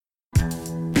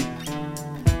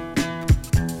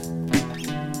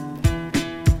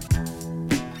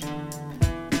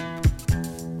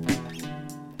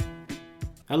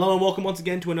Hello and welcome once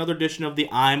again to another edition of the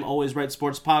I'm Always Right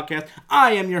Sports Podcast.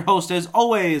 I am your host, as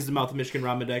always, the Mouth of Michigan,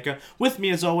 Rob Medeka. With me,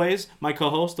 as always, my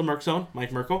co-host, the Merc Zone,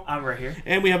 Mike Merkel. I'm right here.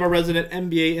 And we have our resident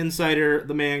NBA insider,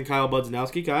 the man, Kyle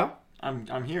Budzinowski. Kyle?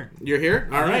 I'm here. You're here?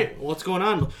 All right. What's going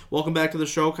on? Welcome back to the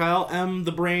show, Kyle.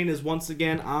 The Brain is once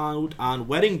again out on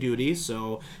wedding duty,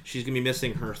 so she's going to be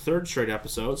missing her third straight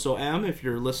episode. So, if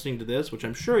you're listening to this, which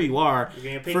I'm sure you are,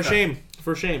 for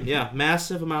shame. Yeah,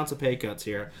 massive amounts of pay cuts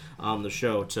here on the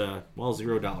show to,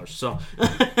 $0. So,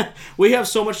 we have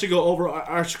so much to go over.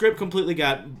 Our script completely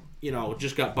got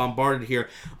bombarded here.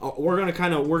 We're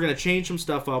gonna change some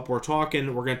stuff up. We're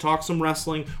gonna talk some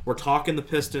wrestling. We're talking the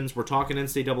Pistons. We're talking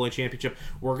NCAA championship.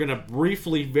 We're gonna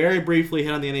very briefly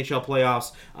hit on the NHL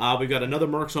playoffs. We've got another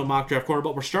Merc Zone mock draft corner,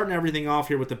 but we're starting everything off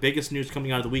here with the biggest news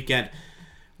coming out of the weekend.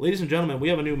 Ladies and gentlemen, we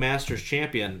have a new Masters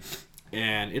champion,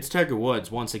 and it's Tiger Woods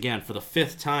once again for the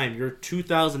fifth time. Your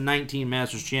 2019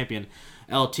 Masters champion.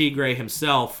 El Tigre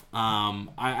himself.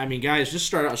 I mean, guys, just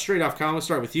straight off. Kyle, let's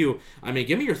start with you. I mean,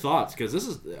 give me your thoughts, because this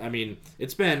is. I mean,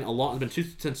 it's been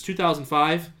since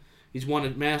 2005. He's won a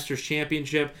Masters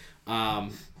championship.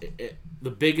 The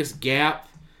biggest gap,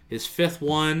 his fifth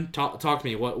one. Talk to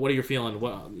me. What are you feeling?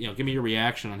 Give me your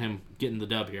reaction on him getting the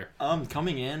dub here.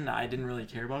 Coming in, I didn't really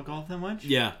care about golf that much.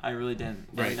 Yeah, I really didn't.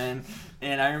 Right.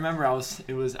 And I remember I was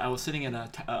sitting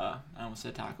at I almost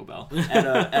said Taco Bell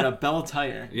at a Bell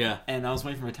Tire. Yeah. And I was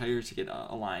waiting for my tire to get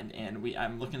aligned, and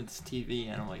I'm looking at this TV,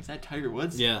 and I'm like, is that Tiger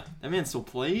Woods? Yeah. That man still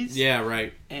plays. Yeah.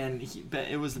 Right. And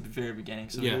it was the very beginning,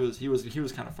 so yeah. he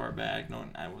was kind of far back. No,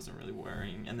 I wasn't really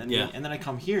worrying. And then yeah. and then I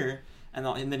come here. And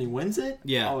then he wins it?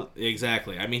 Yeah,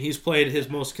 exactly. I mean, he's played his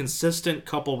most consistent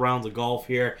couple rounds of golf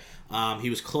here. He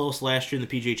was close last year in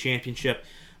the PGA Championship,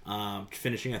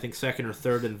 finishing, I think, second or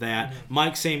third in that. Mm-hmm.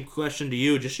 Mike, same question to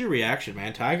you. Just your reaction,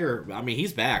 man. Tiger, I mean,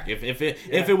 he's back. If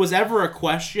it was ever a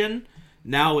question,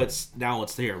 now it's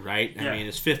there, right? I mean,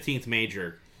 his 15th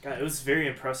major. God, it was very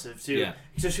impressive, too. Yeah.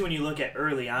 Especially when you look at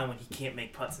early on when he can't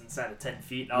make putts inside of 10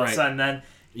 feet. All of a sudden, then...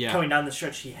 Yeah. Coming down the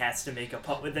stretch, he has to make a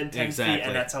putt within 10 feet,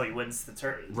 and that's how he wins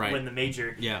win the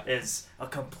major. Yeah. Is a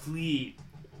complete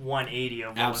 180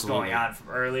 of what was going on from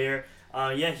earlier.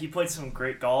 He played some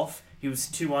great golf. He was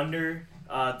 2 under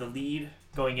the lead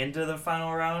going into the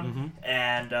final round, mm-hmm.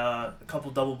 and a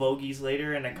couple double bogeys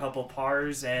later, and a couple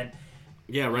pars, and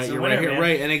yeah, right. You're right here,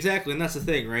 right, and exactly, and that's the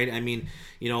thing, right? I mean,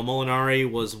 Molinari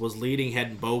was leading,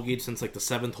 hadn't bogeyed since like the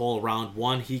 7th hole, round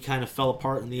 1. He kind of fell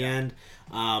apart in the end.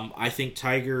 I think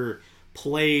Tiger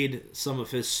played some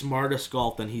of his smartest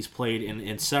golf than he's played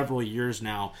in several years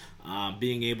now,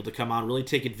 being able to come out and really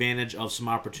take advantage of some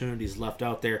opportunities left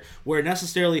out there where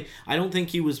necessarily I don't think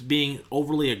he was being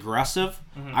overly aggressive.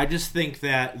 Mm-hmm. I just think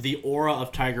that the aura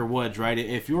of Tiger Woods, right?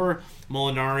 If you're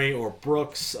Molinari or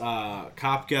Brooks,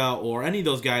 Koepka, or any of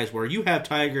those guys where you have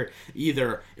Tiger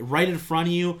either right in front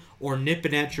of you or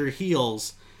nipping at your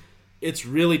heels, it's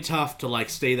really tough to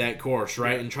stay that course,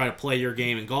 right, and try to play your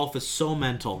game. And golf is so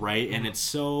mental, right, and it's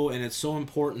so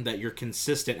important that you're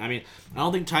consistent. I mean, I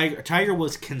don't think Tiger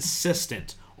was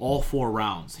consistent all 4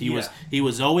 rounds. He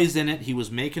was always in it. He was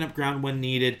making up ground when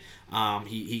needed.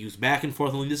 He was back and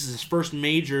forth. This is his first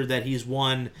major that he's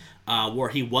won where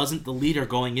he wasn't the leader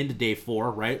going into day 4,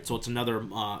 right? So it's another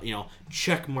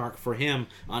check mark for him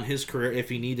on his career if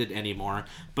he needed any more,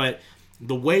 but.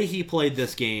 The way he played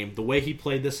this game, the way he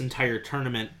played this entire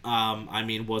tournament,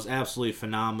 was absolutely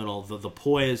phenomenal. The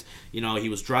poise, he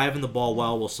was driving the ball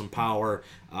well with some power.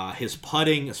 His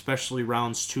putting, especially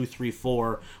rounds 2, 3,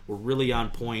 4, were really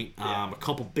on point. A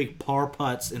couple big par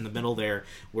putts in the middle there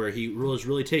where he was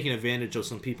really taking advantage of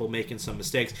some people making some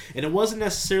mistakes. And it wasn't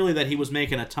necessarily that he was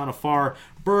making a ton of far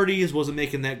birdies, wasn't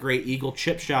making that great eagle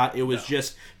chip shot. It was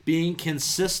just being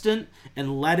consistent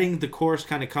and letting the course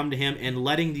kind of come to him and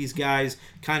letting these guys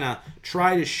kind of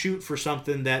try to shoot for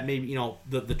something that maybe,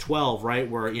 the 12, right,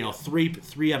 where,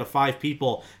 3 out of 5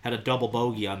 people had a double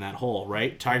bogey on that hole,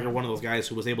 right? Tiger, one of those guys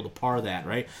who was able to par that,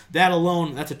 right? That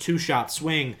alone, that's a 2-shot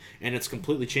swing, and it's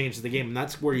completely changed the game. And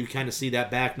that's where you kind of see that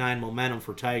back 9 momentum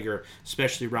for Tiger,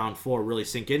 especially round 4, really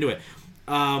sink into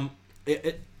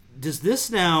it. Does this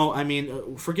now,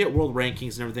 forget world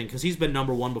rankings and everything, because he's been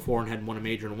number 1 before and hadn't won a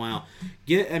major in a while.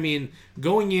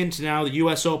 Going into now the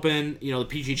U.S. Open, the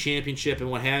PGA Championship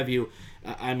and what have you,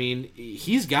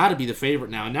 he's got to be the favorite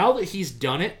now. Now that he's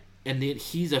done it and that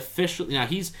he's officially,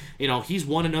 he's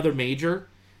won another major.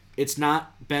 It's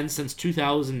not been since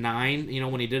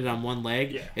 2009, when he did it on one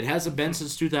leg. Yeah. It hasn't been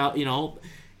since 2000,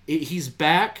 he's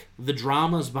back. The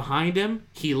drama's behind him.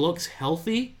 He looks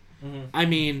healthy.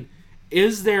 Mm-hmm.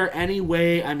 Is there any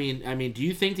way? Do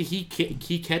you think that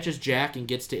he catches Jack and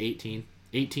gets to 18?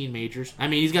 18 majors. I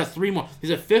mean, he's got 3 more.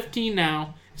 He's at 15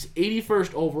 now. He's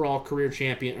 81st overall career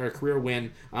champion or career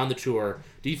win on the tour.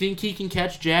 Do you think he can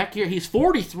catch Jack here? He's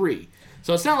 43.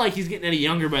 So it's not like he's getting any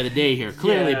younger by the day here,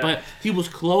 clearly. Yeah. But he was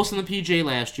close in the PGA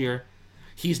last year.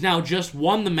 He's now just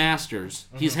won the Masters.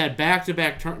 Mm-hmm. He's had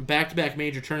back-to-back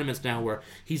major tournaments now where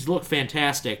he's looked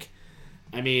fantastic.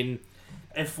 I mean,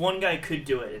 if one guy could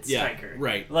do it, it's Tiger.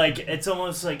 Right. Like, it's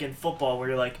almost like in football where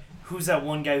you're like, who's that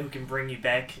one guy who can bring you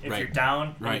back if you're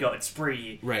down? And you go, it's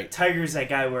Brady. Right. Tiger's that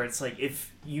guy where it's like,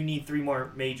 if you need 3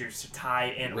 more majors to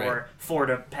tie or 4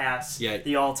 to pass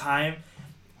the all-time,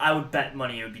 I would bet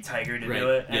money it would be Tiger to do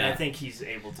it, and I think he's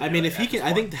able to. I mean, if he can,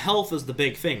 I think the health is the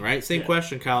big thing, right? Same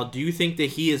question, Kyle. Do you think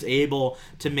that he is able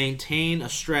to maintain a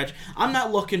stretch? I'm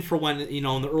not looking for when, in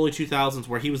the early 2000s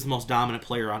where he was the most dominant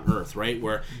player on earth, right?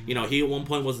 Where, he at one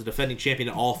point was the defending champion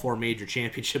at all 4 major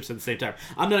championships at the same time.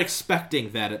 I'm not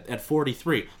expecting that at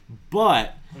 43,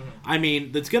 but I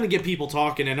mean, that's going to get people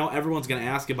talking. I know everyone's going to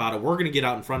ask about it. We're going to get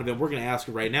out in front of him. We're going to ask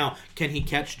him right now, can he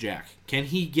catch Jack? Can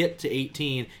he get to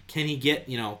 18? Can he get,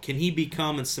 can he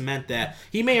become and cement that?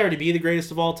 He may already be the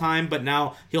greatest of all time, but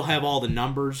now he'll have all the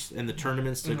numbers and the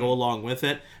tournaments to go along with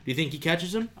it. Do you think he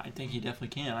catches him? I think he definitely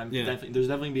can. There's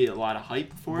definitely be a lot of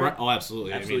hype for it. Oh,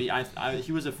 absolutely. Absolutely. I mean,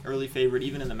 he was an early favorite,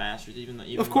 even in the Masters, even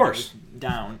of course. When he was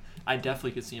down. I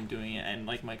definitely could see him doing it, and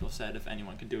like Michael said, if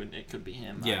anyone could do it, it could be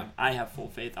him. Yeah. I have full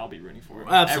faith. I'll be rooting for him.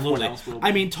 Absolutely. Else will be.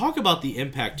 I mean, talk about the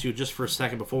impact, too, just for a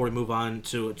second before we move on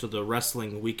to the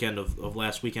wrestling weekend of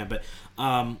last weekend. But,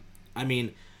 I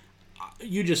mean,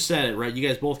 you just said it, right? You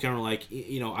guys both kind of like,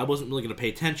 I wasn't really going to pay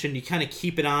attention. You kind of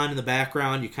keep it on in the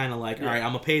background. You kind of like, all right,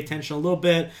 I'm going to pay attention a little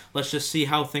bit. Let's just see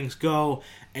how things go.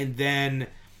 And then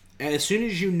as soon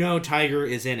as Tiger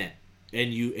is in it,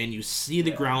 and you see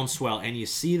the groundswell, and you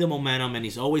see the momentum, and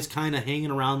he's always kind of hanging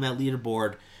around that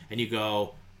leaderboard, and you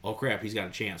go, oh crap, he's got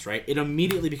a chance, right? It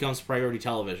immediately becomes priority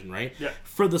television, right? Yeah.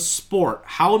 For the sport,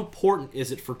 how important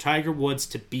is it for Tiger Woods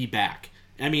to be back?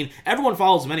 I mean, everyone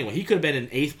follows him anyway. He could have been in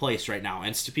 8th place right now,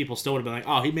 and people still would have been like,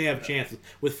 oh, he may have a chance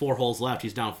with 4 holes left.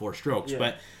 He's down 4 strokes. Yeah.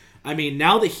 But, I mean,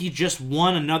 now that he just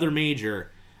won another major,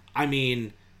 I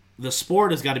mean, the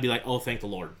sport has got to be like, oh, thank the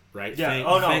Lord. Right?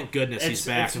 Yeah. Thank goodness he's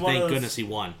back, and thank goodness he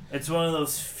won. It's one of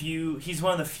those few. He's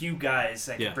one of the few guys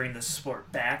that can bring the sport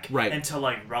back into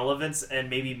like relevance and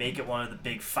maybe make it one of the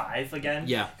big 5 again.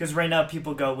 Yeah. Because right now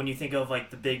people go, when you think of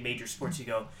like the big major sports, you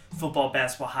go football,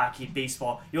 basketball, hockey,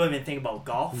 baseball. You don't even think about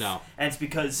golf. No. And it's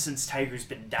because since Tiger's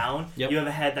been down, you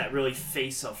haven't had that really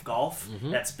face of golf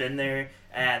that's been there.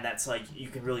 And that's like you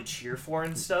can really cheer for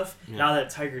and stuff. Yeah. Now that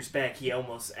Tiger's back, he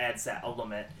almost adds that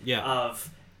element of,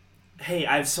 hey,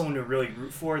 I have someone to really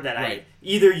root for that I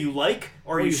either you like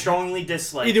or you strongly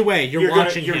dislike. Either way, you're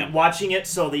watching him. You're watching it,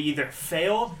 so they either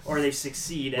fail or they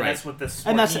succeed, and that's what the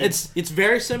sport needs. It's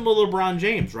very similar to LeBron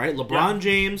James, right? LeBron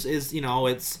James is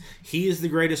he is the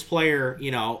greatest player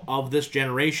of this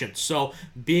generation. So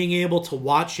being able to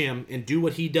watch him and do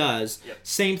what he does,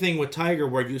 same thing with Tiger,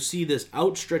 where you see this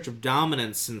outstretch of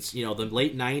dominance since the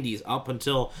late '90s up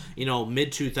until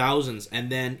mid 2000s,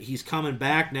 and then he's coming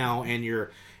back now, and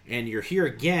you're here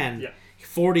again.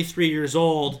 43 years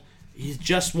old. He's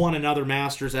just won another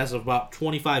Masters as of about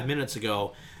 25 minutes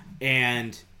ago,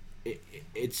 and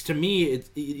it's to me,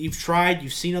 you've tried,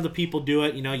 you've seen other people do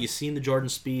it. You've seen the Jordan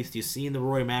Spieth, you've seen the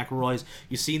Rory McIlroys,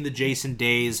 you've seen the Jason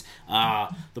Days,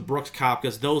 the Brooks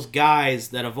Koepkas, those guys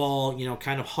that have all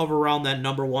kind of hover around that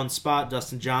number 1 spot,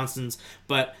 Dustin Johnson's,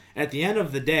 but at the end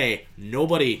of the day,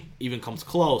 nobody even comes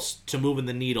close to moving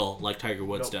the needle like Tiger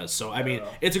Woods does. So, I mean,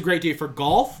 it's a great day for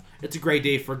golf. It's a great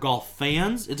day for golf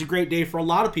fans. It's a great day for a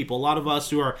lot of people, a lot of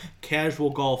us who are casual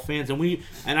golf fans. And we've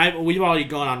already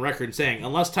gone on record saying,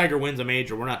 unless Tiger wins a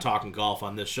major, we're not talking golf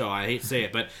on this show. I hate to say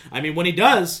it, but, I mean, when he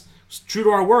does, true to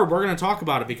our word, we're going to talk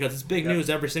about it because it's big news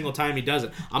every single time he does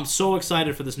it. I'm so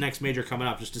excited for this next major coming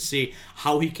up just to see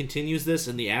how he continues this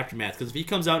in the aftermath. Because if he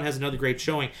comes out and has another great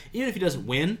showing, even if he doesn't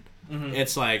win,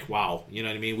 it's like, wow, you know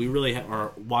what I mean? We really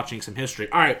are watching some history.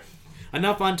 All right,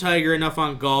 enough on Tiger, enough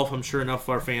on golf. I'm sure enough of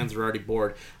our fans are already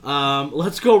bored.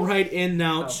 Let's go right in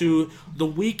now to the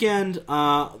weekend,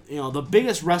 the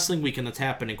biggest wrestling weekend that's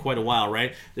happened in quite a while,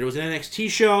 right? There was an NXT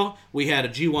show, we had a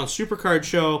G1 Supercard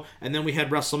show, and then we had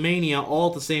WrestleMania all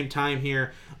at the same time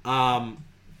here.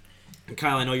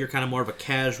 Kyle, I know you're kind of more of a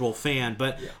casual fan,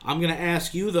 but I'm going to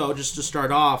ask you, though, just to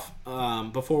start off,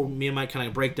 before me and Mike kind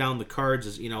of break down the cards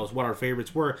as what our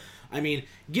favorites were. I mean,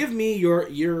 give me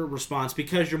your response,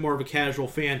 because you're more of a casual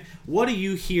fan. What do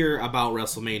you hear about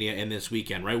WrestleMania in this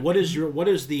weekend, right? What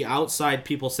is the outside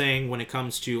people saying when it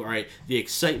comes to, all right, the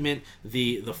excitement,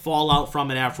 the fallout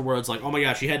from it afterwards? Like, oh my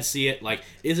gosh, you had to see it. Like,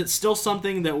 is it still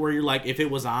something that where you're like, if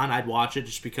it was on, I'd watch it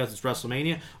just because it's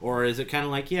WrestleMania? Or is it kind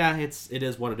of like, yeah, it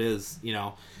is what it is,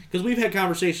 Because we've had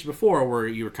conversations before where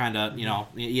you were kind of,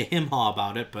 you hem-haw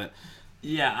about it, but...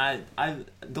 Yeah, I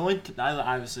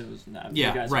obviously was not. Yeah,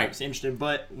 you guys right. Obviously interested,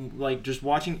 but like just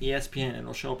watching ESPN,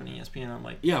 it'll show up on ESPN. I'm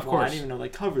like, yeah, of course. I didn't even know they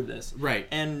covered this. Right.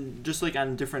 And just like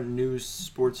on different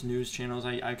sports news channels,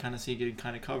 I kind of see it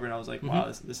kind of covered. I was like, wow,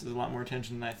 this is a lot more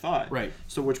attention than I thought. Right.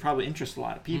 So which probably interests a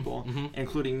lot of people,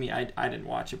 including me. I didn't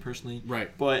watch it personally. Right.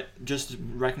 But just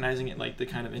recognizing it, like the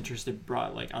kind of interest it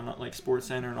brought, like on like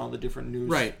SportsCenter and all the different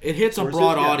news. Right. It hits sources. A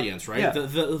broad audience, right?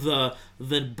 Yeah.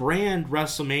 The brand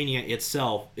WrestleMania itself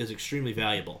is extremely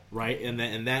valuable, right? And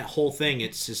that whole thing,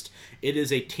 it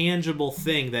is a tangible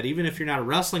thing that even if you're not a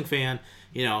wrestling fan,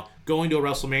 going to a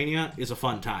WrestleMania is a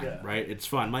fun time, right? It's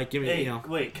fun. Mike, give me,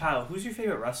 Wait, Kyle, who's your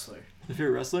favorite wrestler? The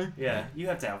favorite wrestler? Yeah, you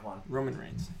have to have one. Roman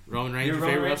Reigns. Roman Reigns, your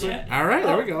favorite wrestler? Yeah. All right,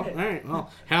 there we go. All right, well,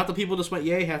 half the people just went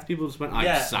yay, half the people just went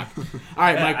I suck. All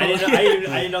right, Mike. I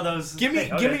didn't know that was. Give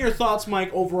me your thoughts,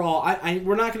 Mike. Overall,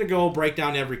 we're not going to go break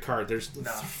down every card. There's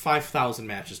 5,000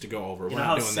 matches to go over. You know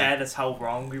how sad is how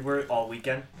wrong we were all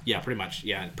weekend. Yeah, pretty much.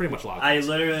 Yeah, pretty much. I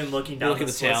literally am looking down. Look at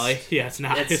the tally. List. Yeah, it's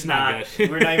not good.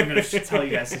 We're not even going to tell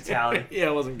you guys the tally. Yeah,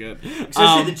 it wasn't good.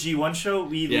 Especially the G1 show,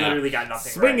 we literally got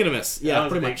nothing. Swing and a miss. Yeah,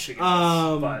 pretty much.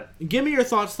 But give me your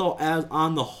thoughts though, as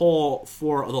on the whole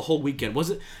for the whole weekend.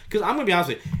 Was it? Because I'm gonna be honest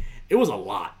with you, it was a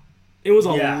lot. It was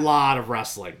a lot of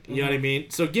wrestling. You know what I mean?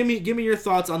 So give me your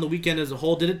thoughts on the weekend as a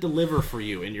whole. Did it deliver for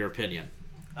you, in your opinion?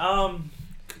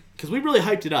 Because we really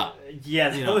hyped it up.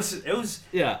 Yeah, it was.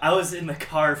 Yeah. I was in the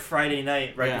car Friday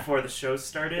night before the show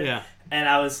started. Yeah. And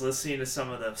I was listening to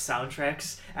some of the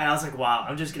soundtracks, and I was like, "Wow,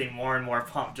 I'm just getting more and more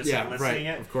pumped just listening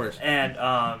it." Of course. And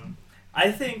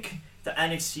I think the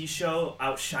NXT show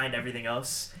outshined everything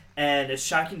else. And it's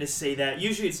shocking to say that.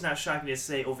 Usually it's not shocking to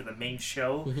say over the main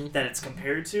show that it's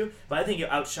compared to, but I think it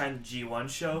outshined the G1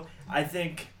 show. I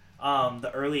think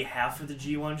the early half of the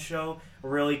G1 show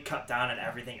really cut down on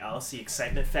everything else, the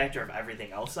excitement factor of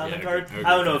everything else on the card.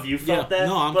 I don't know if you felt that.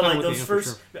 No, I'm but like those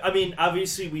first, sure. I mean,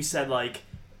 obviously we said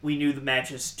we knew the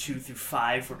matches 2 through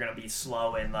 5 were gonna be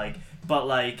slow and but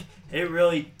it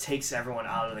really takes everyone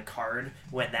out of the card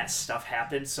when that stuff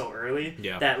happens so early.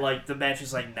 Yeah. That the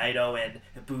matches like Naito and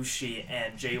Ibushi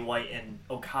and Jay White and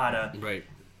Okada. Right.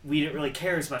 We didn't really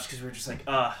care as much because we were just like,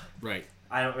 right.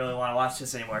 I don't really want to watch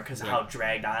this anymore because of how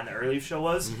dragged on the early show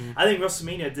was. I think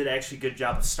WrestleMania did actually a good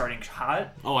job of starting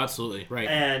hot. Oh, absolutely. Right.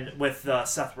 And with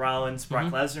Seth Rollins,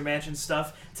 Brock Lesnar match and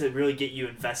stuff to really get you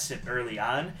invested early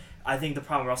on. I think the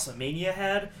problem WrestleMania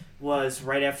had was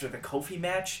right after the Kofi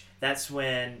match. That's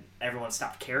when everyone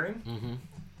stopped caring.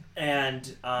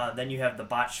 And then you have the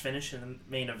botched finish in the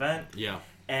main event. Yeah.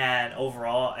 And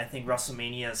overall, I think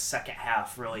WrestleMania's second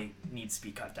half really needs to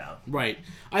be cut down. Right.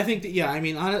 I think that, I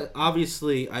mean,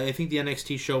 obviously, I think the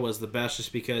NXT show was the best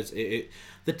just because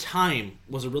the time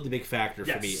was a really big factor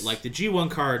for me. Like, the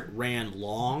G1 card ran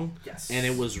long. Yes. And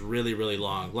it was really, really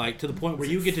long. Like, to the point where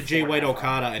you get to Jay White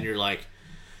Okada and you're like,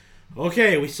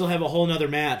 okay, we still have a whole nother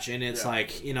match. And it's I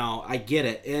get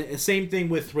it. And same thing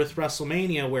with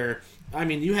WrestleMania where, I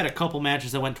mean, you had a couple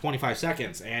matches that went 25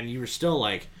 seconds and you were still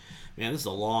like, man, this is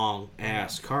a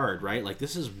long-ass card, right? Like,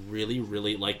 this is really,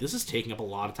 really, this is taking up a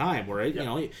lot of time. Where,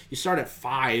 you start at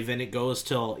 5 and it goes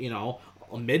till,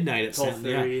 midnight at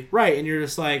 12:30. Right, and you're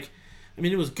just like, I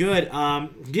mean, it was good.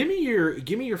 Give me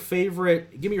your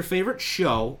favorite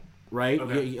show, right?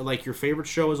 Okay. Like, your favorite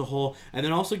show as a whole, and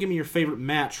then also give me your favorite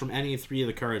match from any of 3 of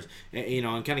the cards,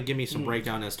 and kind of give me some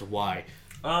breakdown as to why.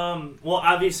 Well,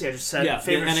 obviously, I just said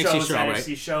favorite NXT show is the right?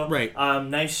 NXT show. Right.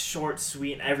 Nice, short,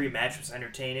 sweet, and every match was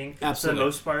entertaining. Absolutely. For the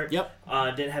most part.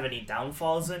 Yep. Didn't have any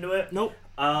downfalls into it. Nope.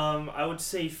 I would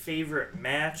say favorite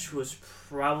match was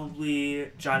probably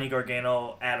Johnny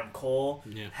Gargano, Adam Cole.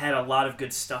 Yeah. Had a lot of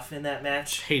good stuff in that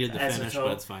match. Hated the finish,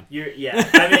 but it's fine. I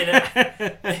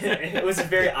mean, it was a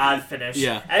very odd finish.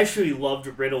 Yeah. I actually loved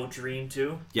Riddle Dream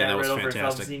too. Yeah, that was Riddle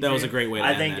fantastic. That was a great way to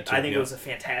end that too. I think it was a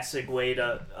fantastic way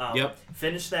to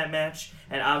finish that match.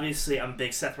 and obviously I'm a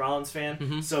big Seth Rollins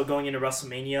fan, so going into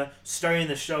WrestleMania, starting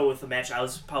the show with the match I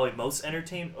was probably most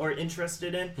entertained or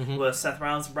interested in was Seth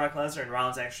Rollins and Brock Lesnar, and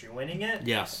Rollins actually winning it.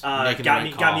 Yes.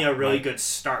 Got me a really good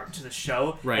start to the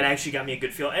show, right. and actually got me a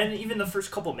good feel. And even the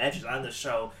first couple matches on the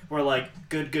show were like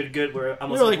good. Where I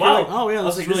was wow, oh yeah,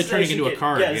 this is really turning into a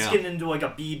card. Yeah, it's getting into like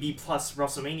a B plus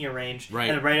WrestleMania range. Right.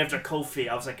 And right after Kofi,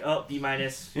 I was like, oh, B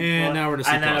minus. And now we're to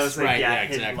C+. And then I was like, right, yeah,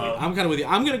 exactly. I'm kind of with you.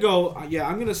 I'm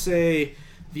gonna say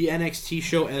the NXT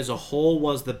show as a whole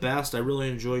was the best. I really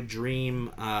enjoyed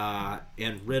Dream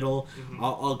and Riddle.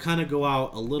 I'll kind of go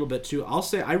out a little bit too. I'll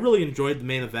say I really enjoyed the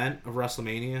main event of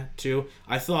WrestleMania too.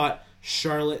 I thought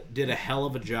Charlotte did a hell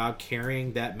of a job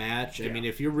carrying that match. I mean,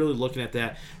 if you're really looking at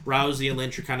that, Rousey and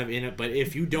Lynch are kind of in it, but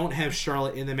if you don't have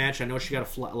Charlotte in the match, I know she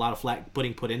got a lot of flack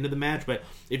put into the match, but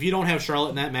if you don't have Charlotte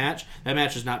in that match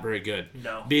is not very good.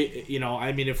 No.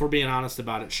 I mean, if we're being honest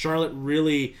about it, Charlotte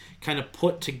really kind of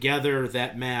put together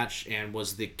that match and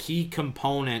was the key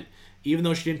component. Even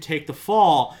though she didn't take the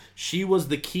fall, she was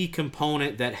the key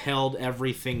component that held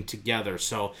everything together.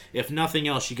 So, if nothing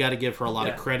else, you got to give her a lot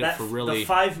of credit for really...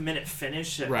 The 5-minute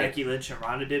finish that Becky Lynch and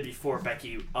Ronda did before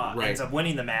Becky ends up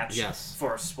winning the match. Yes.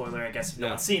 For a spoiler, I guess, if no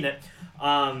one's seen it.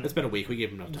 It's been a week. We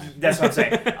gave them enough time. That's what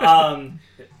I'm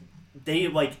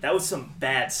saying. That was some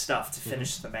bad stuff to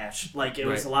finish the match. Like, it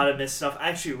was a lot of missed stuff.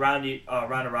 Actually, Ronda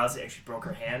Rousey actually broke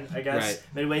her hand, I guess,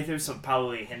 midway through, so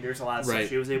probably hinders a lot of stuff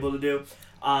she was able to do.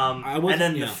 And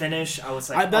then the finish, I was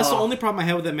like, that's the only problem I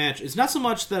had with that match. It's not so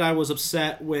much that I was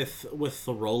upset with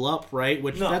the roll-up, right?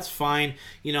 Which, that's fine.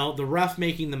 The ref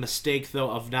making the mistake,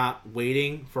 though, of not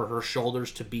waiting for her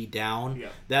shoulders to be down. Yeah.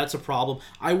 That's a problem.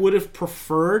 I would have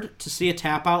preferred to see a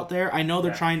tap out there. I know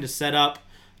they're trying to set up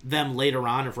them later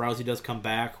on if Rousey does come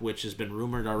back, which has been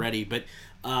rumored already, but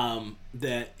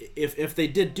that if they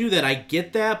did do that, I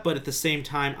get that, but at the same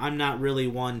time, I'm not really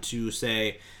one to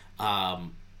say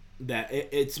that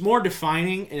it's more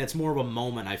defining and it's more of a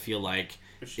moment, I feel like,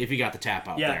 if you got the tap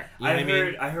out there.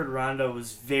 I heard Ronda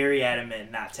was very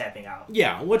adamant not tapping out.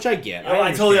 Yeah, which I get.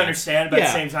 I totally understand, but at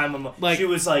the same time, she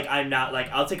was like, I'm not,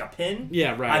 I'll take a pin.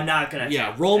 Yeah, right. I'm not going to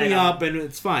tap. Roll me up and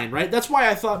it's fine, right? That's why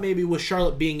I thought maybe with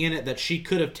Charlotte being in it that she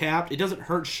could have tapped. It doesn't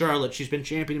hurt Charlotte. She's been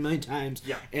champion a million times.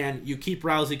 Yeah. And you keep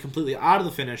Rousey completely out of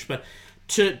the finish, but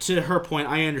to her point,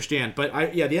 I understand. But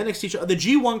the NXT show, the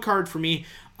G1 card for me,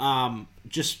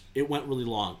 it went really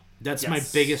long. That's my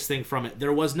biggest thing from it.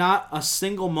 There was not a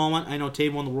single moment. I know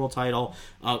Taven won the world title.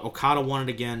 Okada won it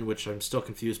again, which I'm still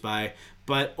confused by.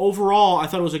 But overall, I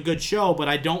thought it was a good show, but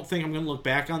I don't think I'm going to look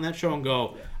back on that show and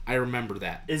go, I remember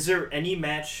that. Is there any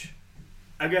match...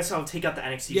 I guess I'll take out the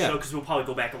NXT show because we'll probably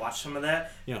go back and watch some of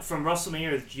that. Yeah. From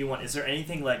WrestleMania or the G1, is there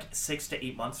anything 6 to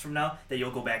 8 months from now that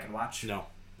you'll go back and watch? No.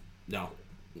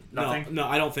 Nothing? No,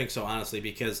 I don't think so, honestly,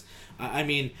 because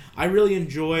I really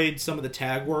enjoyed some of the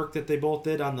tag work that they both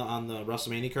did on the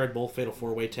WrestleMania card, both Fatal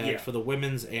 4-Way tags for the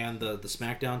women's and the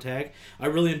SmackDown tag. I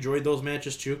really enjoyed those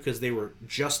matches too because they were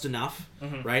just enough,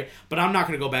 right? But I'm not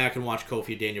going to go back and watch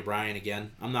Kofi and Daniel Bryan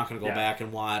again. I'm not going to go back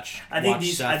and watch. I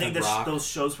think those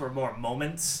shows were more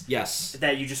moments. Yes.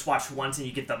 That you just watch once and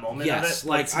you get the moment of it.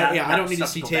 I don't need to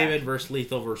see Taven versus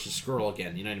Lethal versus Skrull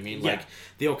again. You know what I mean? Yeah.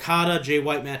 The Okada Jay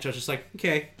White match, I was just like,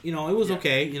 okay. It was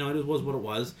okay. It was what it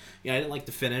was. Yeah, I didn't like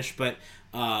the finish, but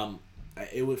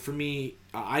it would for me.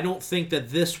 I don't think that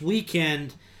this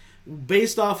weekend,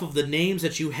 based off of the names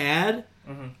that you had,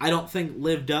 I don't think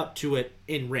lived up to it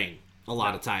in ring a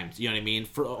lot of times. You know what I mean?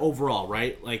 For overall,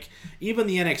 right? Even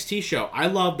the NXT show, I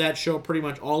loved that show pretty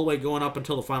much all the way going up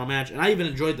until the final match, and I even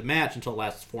enjoyed the match until the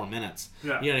last 4 minutes.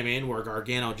 Yeah. You know what I mean? Where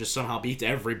Gargano just somehow beats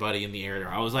everybody in the area.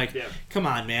 I was like, come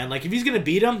on, man. If he's going to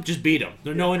beat him, just beat him.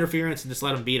 There's no interference and just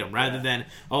let him beat him, rather than,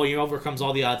 he overcomes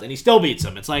all the odds and he still beats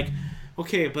him. It's like,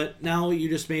 okay, but now you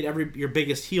just made your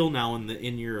biggest heel now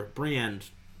in your brand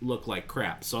look like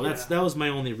crap. So that was my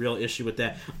only real issue with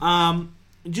that.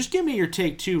 Just give me your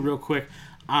take, too, real quick,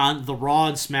 on the Raw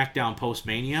and SmackDown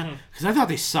post-Mania, because I thought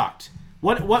they sucked.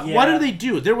 What did they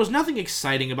do? There was nothing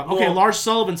exciting about... Okay, Lars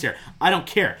Sullivan's here. I don't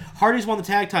care. Hardy's won the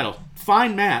tag title.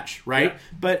 Fine match, right? Yeah.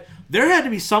 But there had to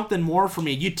be something more for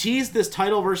me. You teased this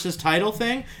title versus title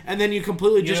thing, and then you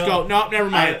completely just go, no, never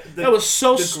mind. That was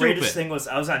so stupid. The greatest thing was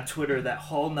I was on Twitter that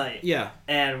whole night. Yeah.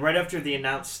 And right after they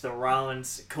announced the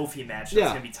Rollins-Kofi match,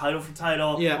 that's going to be title for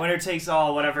title, winner takes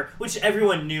all, whatever, which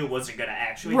everyone knew wasn't going to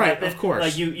actually happen. Of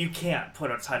course. You can't put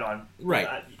a title on... Right.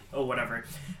 Or whatever.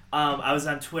 I was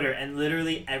on Twitter, and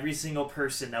literally every single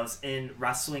person that was in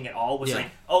wrestling at all was like,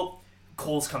 oh,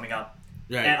 Cole's coming up.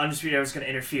 Right. And Undisputed Era was going to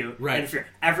interfere.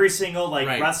 Every single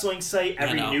wrestling site,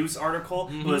 every news article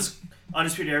was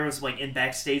Undisputed Era was like in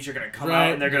backstage, they're gonna come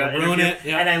out and they're gonna ruin it.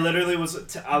 And I literally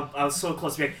I was so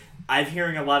close to being. I'm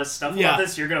hearing a lot of stuff about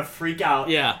this. You're gonna freak out.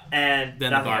 Yeah. And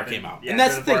then the bar came out. And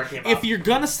that's the thing. If you're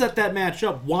gonna set that match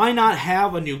up, why not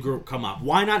have a new group come up?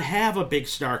 Why not have a big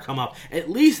star come up? At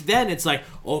least then it's like,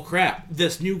 oh crap,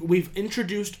 we've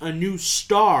introduced a new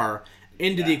star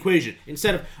into the equation.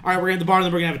 Instead of, all right, we're gonna have the bar and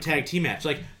then we're gonna have a tag team match.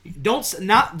 Like,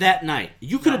 not that night.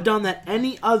 You could have done that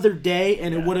any other day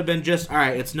and it would have been just, all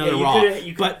right, it's another Raw.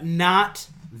 But not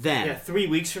then. Yeah, 3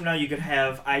 weeks from now you could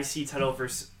have IC title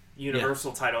versus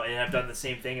Universal title, and I've done the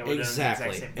same thing.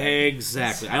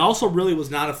 Exactly. I also really was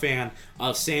not a fan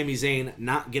of Sami Zayn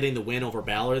not getting the win over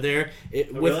Balor there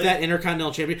with that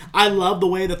Intercontinental Champion. I love the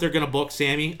way that they're going to book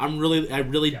Sami. I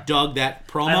really dug that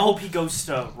promo. I hope he goes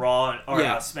to Raw or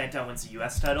SmackDown wins the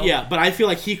US title. Yeah, but I feel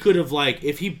like he could have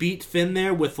if he beat Finn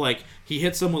there with he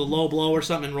hits him with a low blow or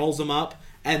something and rolls him up,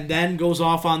 and then goes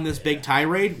off on this big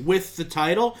tirade with the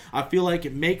title. I feel like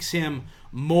it makes him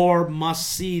more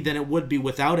must-see than it would be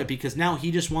without it, because now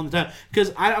he just won the title.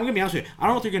 Because I'm going to be honest with you, I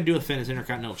don't know what they're going to do with Finn as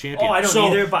Intercontinental Champion. Oh, I don't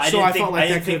either, but I felt like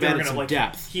that could have added some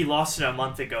depth. He lost it a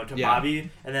month ago to Bobby,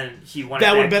 and then he won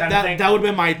that back. That would have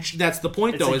been my... That's the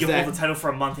point, though, is that... you hold the title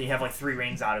for a month and you have 3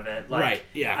 reigns out of it. Right,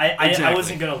 yeah, I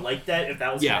wasn't going to like that if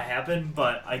that was going to happen,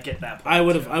 but I get that point. I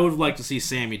would have liked to see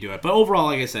Sami do it. But overall,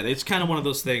 like I said, it's kind of one of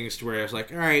those things to where it's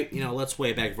like, all right, let's weigh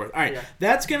it back and forth. All right,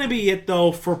 that's going to be it,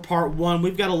 though, for part 1.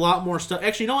 We've got a lot more stuff.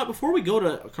 Actually, you know what? Before we go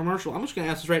to a commercial, I'm just going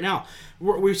to ask this right now.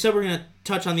 We said we're going to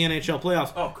touch on the NHL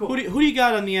playoffs. Oh, cool. Who do you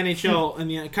got on the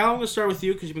NHL? Kyle, I'm going to start with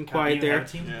you because you've been quiet there.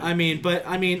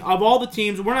 Yeah. Of all the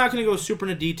teams, we're not going to go super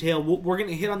into detail. We're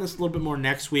going to hit on this a little bit more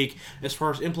next week as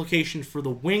far as implications for the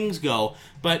Wings go.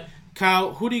 But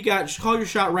Kyle, who do you got? Just call your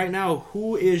shot right now.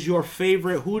 Who is your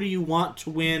favorite? Who do you want to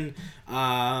win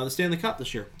the Stanley Cup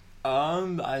this year? I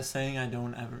was saying I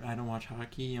don't watch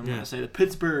hockey. I'm gonna say the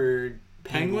Pittsburgh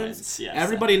Penguins. Yes.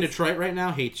 Everybody in Detroit right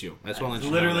now hates you. That's what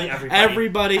I'm literally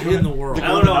everybody in the world. The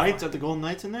Golden Knights? Are the Golden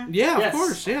Knights in there? Yeah, yes. Of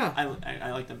course. Yeah. I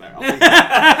like them better. All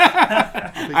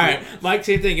right, Mike.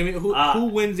 Same thing. I mean, who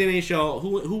wins NHL?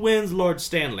 Who wins Lord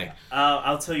Stanley?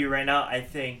 I'll tell you right now. I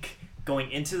think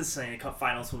going into the Stanley Cup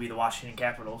Finals will be the Washington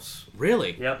Capitals.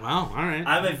 Really? Yep. Wow. All right.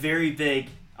 I'm a very big.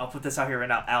 I'll put this out here right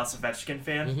now. Alex Ovechkin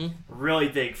fan. Mm-hmm. Really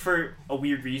big for a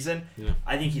weird reason. Yeah.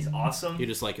 I think he's awesome. You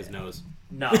just like his nose.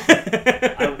 No,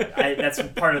 that's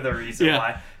part of the reason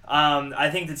why. I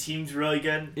think the team's really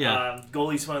good. Yeah.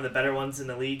 Goalie's one of the better ones in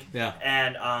the league. Yeah.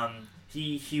 And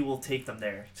he will take them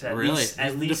there to at least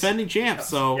defending champs.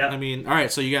 So yep. I mean, all right.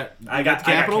 So you got the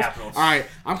Capitals. All right,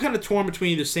 I'm kind of torn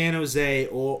between either San Jose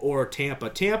or Tampa.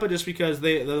 Tampa just because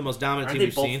they're the most dominant team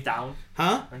we've seen. Aren't they both down?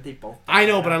 Huh? Aren't they both down? I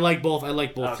know, but I like both. I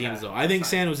like both teams though. I think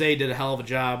San Jose did a hell of a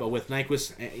job with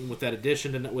Nyquist, with that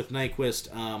addition with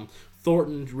Nyquist.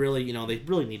 Thornton really, they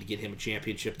really need to get him a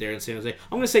championship there in San Jose. I'm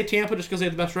going to say Tampa just because they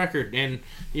have the best record, and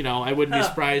I wouldn't be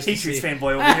surprised. Patriots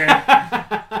fanboy over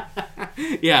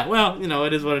here. Yeah, well,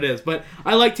 it is what it is. But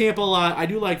I like Tampa a lot. I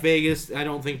do like Vegas. I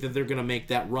don't think that they're going to make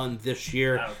that run this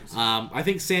year. I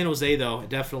think San Jose though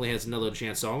definitely has another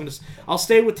chance. So I'll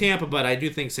stay with Tampa, but I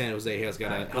do think San Jose has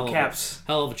got a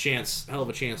hell of a chance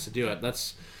to do it.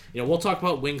 That's. We'll talk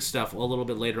about wing stuff a little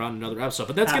bit later on in another episode.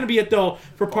 But that's going to be it, though,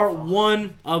 for part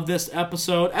 1 of this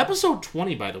episode. Episode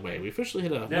 20, by the way. We officially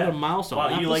hit another milestone.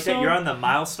 Wow, you like that? You're on the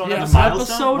milestone? Yeah,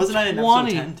 episode Wasn't I in episode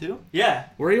 10, too? Yeah.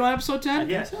 Were you on episode 10?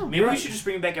 Yeah. So. Maybe we should just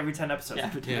bring it back every 10 episodes.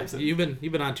 Yeah. You've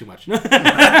been on too much. All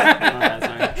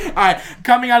right.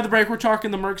 Coming out of the break, we're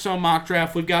talking the Merc Zone mock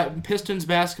draft. We've got Pistons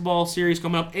basketball series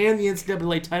coming up and the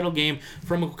NCAA title game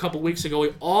from a couple weeks ago.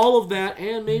 All of that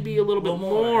and maybe a little bit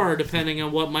more, depending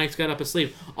on what Mike's got up his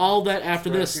sleeve. All that after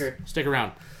this. Stick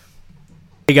around.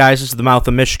 Hey guys, this is the Mouth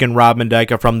of Michigan, Rob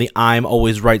Mendyka from the I'm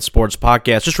Always Right Sports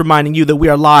Podcast. Just reminding you that we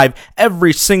are live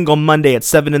every single Monday at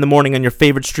 7 in the morning on your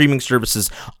favorite streaming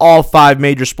services. All 5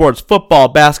 major sports: football,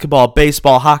 basketball,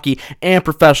 baseball, hockey, and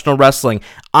professional wrestling.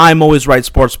 I'm Always Right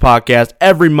Sports Podcast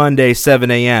every Monday,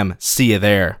 7 a.m. See you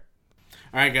there.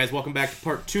 All right, guys, welcome back to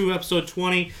part 2, episode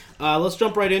 20. Let's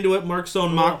jump right into it. Merc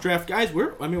Zone mock draft, guys.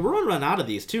 We're going to run out of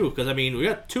these too, because we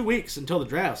got 2 weeks until the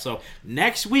draft. So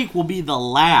next week will be the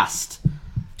last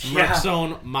Merc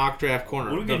Zone mock draft corner.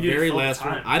 What are we the gonna do very to fill last the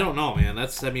time? one. I don't know, man.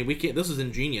 We can't. This is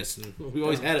ingenious, and we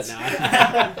always had it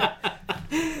now.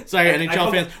 Sorry,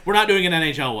 NHL fans. We're not doing an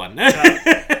NHL one. Let's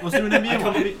do an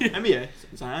NBA.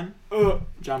 Zion.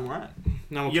 John Morant.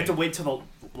 No, okay. You have to wait till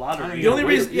the lottery. The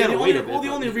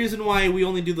only reason why we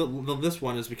only do this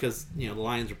one is because the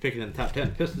Lions are picking in the top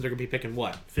 10. Pistons are going to be picking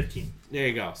what? 15. There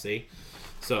you go. See,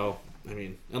 so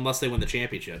unless they win the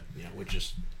championship, which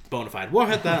is bona fide. We'll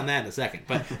hit that on that in a second.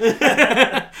 But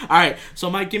all right,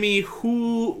 so Mike, give me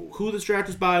who this draft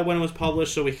was by, when it was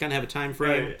published, so we kind of have a time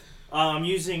frame. Right. I'm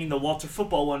using the Walter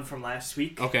Football one from last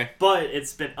week. Okay. But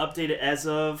it's been updated as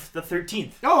of the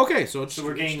 13th. Oh, okay. So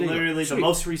we're getting literally the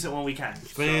most recent one we can.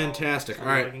 Fantastic. So all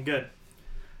right. Looking good.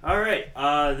 All right.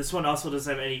 This one also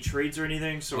doesn't have any trades or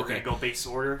anything, so we're going to go base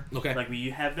order like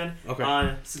we have been.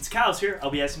 Okay. Since Kyle's here, I'll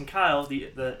be asking Kyle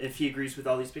if he agrees with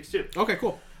all these picks too. Okay,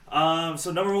 cool.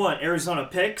 So number 1, Arizona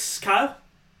picks. Kyle?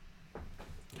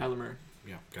 Kyler Murray.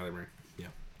 Yeah, Kyler Murray. Yeah.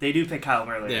 They do pick Kyle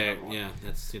Murray. Yeah,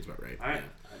 that seems about right. All right. Yeah.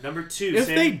 Number 2, if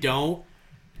they don't,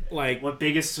 like, what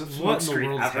biggest what in the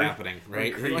world is happening,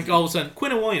 right? Like all of a sudden,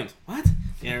 Quinnen Williams. What?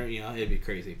 Yeah, it'd be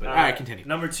crazy. But all right, continue.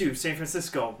 Number 2, San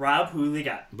Francisco. Rob, who they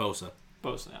got? Bosa. I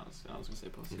was gonna say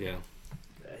Bosa. Yeah.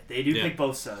 They do pick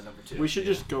Bosa, number 2. We should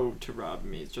just go to Rob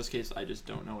and me, just in case I just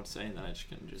don't know what to say, and then I just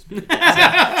can just be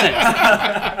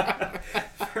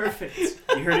Perfect.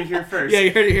 You heard it here first. Yeah, you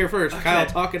heard it here first. Okay. Kyle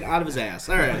talking out of his ass.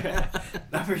 All right.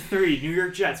 Number 3, New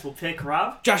York Jets will pick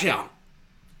Rob. Josh Allen.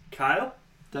 Kyle.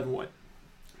 Devin White.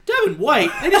 Devin White?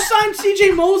 They just signed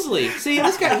C.J. Mosley. See,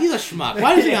 this guy, he's a schmuck.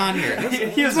 Why is he on here?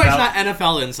 He's not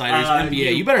NFL insiders,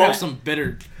 NBA. You better have some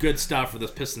good stuff for this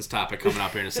Pistons topic coming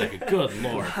up here in a second. Good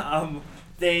Lord.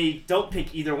 They don't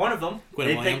pick either one of them.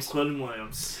 They pick Quinnen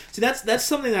Williams. See, that's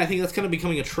something that I think that's kind of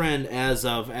becoming a trend as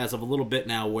of a little bit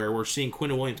now, where we're seeing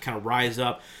Quinnen Williams kind of rise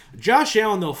up. Josh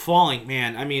Allen, though, falling,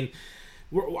 man, I mean,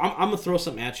 I'm going to throw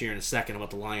something at you here in a second about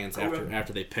the Lions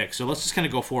after they pick. So let's just kind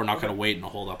of go forward and I'll kind of wait and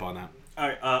hold up on that. All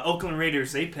right, Oakland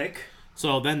Raiders, they pick.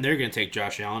 So then they're going to take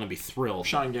Josh Allen and be thrilled.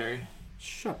 Sean Gary.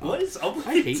 Shut up. What is up with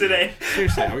you today?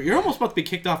 Seriously, you're almost about to be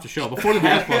kicked off the show before the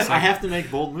basketball season. I have to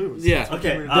make bold moves. Yeah.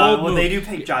 Okay. Bold they do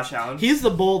pick Josh Allen. He's the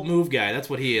bold move guy.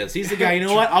 That's what he is. He's the guy. You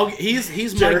know what? He's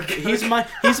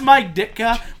Mike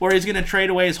Ditka, where he's gonna trade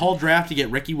away his whole draft to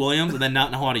get Ricky Williams and then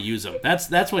not know how to use him.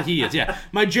 That's what he is. Yeah.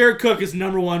 My Jared Cook is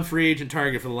 #1 free agent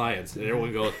target for the Lions. And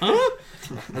everyone goes, huh?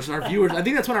 That's our viewers. I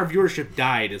think that's when our viewership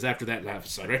died. Is after that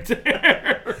episode right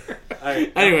there. All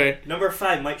right. Anyway, number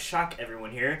 5 might shock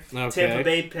everyone here. Okay. Tampa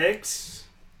Bay picks.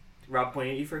 Rob,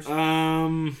 pointing at you first.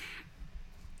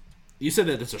 You said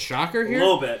that it's a shocker here. A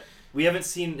little bit. We haven't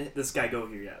seen this guy go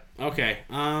here yet. Okay.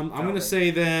 I'm gonna say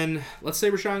then. Let's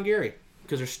say Rashawn Gary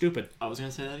because they're stupid. I was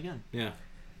gonna say that again. Yeah.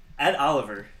 Ed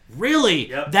Oliver. Really?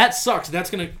 Yep. That sucks.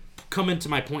 That's gonna come into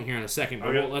my point here in a second.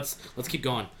 But okay. let's keep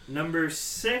going. Number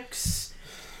 6.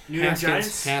 New York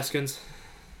Giants.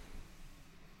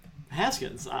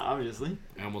 Haskins, obviously.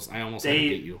 I almost had to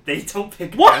beat you. They don't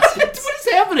pick what? Haskins. What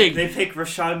is happening? They pick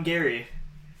Rashawn Gary.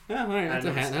 Yeah, all right.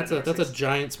 That's a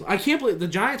Giants. I can't believe the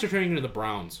Giants are turning into the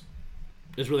Browns.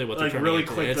 Is really what they're turning really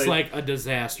into. quickly. It's like a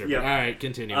disaster. Yep. All right,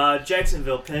 continue.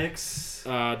 Jacksonville picks.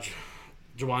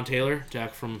 Jawan Taylor,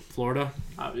 Jack from Florida.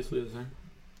 Obviously, the same.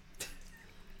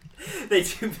 They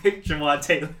do pick Jawan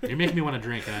Taylor. You're making me want to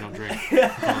drink, and I don't drink.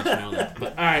 I'll let you know that.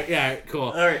 But all right, yeah, cool.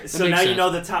 All right, so now you know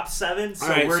the top 7. So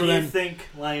right, where do you think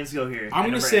Lions go here? I'm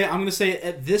gonna say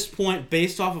at this point,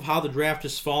 based off of how the draft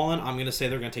has fallen, I'm gonna say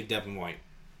they're gonna take Devin White.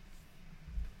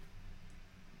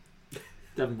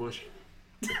 Devin Bush.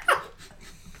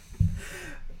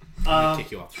 I'm gonna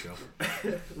take you off the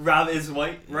show. Rob is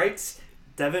right.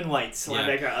 Devin White,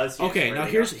 linebacker. Yeah. Okay, now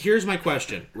here's my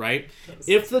question, right?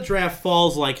 If the draft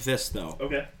falls like this, though,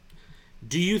 okay,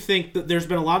 do you think that there's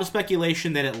been a lot of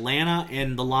speculation that Atlanta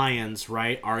and the Lions,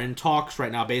 right, are in talks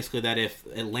right now, basically that if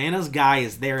Atlanta's guy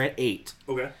is there at 8,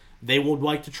 okay, they would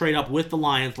like to trade up with the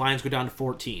Lions. Lions go down to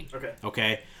 14.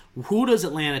 Okay. Who does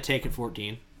Atlanta take at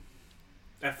 14?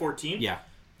 At 14? Yeah.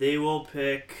 They will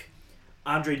pick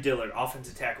Andre Dillard,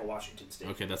 offensive tackle, Washington State.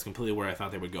 Okay, that's completely where I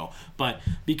thought they would go. But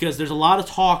because there's a lot of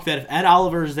talk that if Ed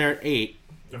Oliver is there at 8,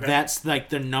 that's like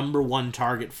the #1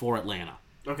 target for Atlanta.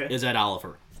 Okay. Is Ed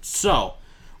Oliver. So,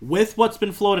 with what's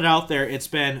been floated out there, it's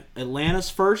been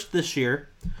Atlanta's first this year,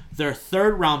 their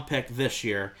 3rd round pick this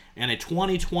year, and a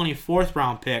 2020 4th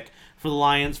round pick for the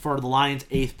Lions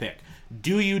 8th pick.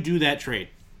 Do you do that trade?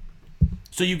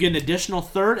 So you get an additional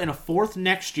 3rd and a 4th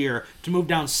next year to move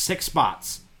down 6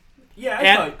 spots.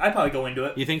 Yeah, I'd probably go into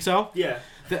it. You think so? Yeah.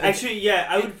 Actually, yeah,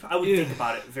 I would think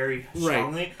about it very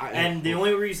strongly. Right. And the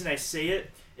only reason I say it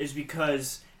is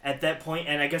because at that point,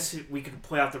 and I guess we could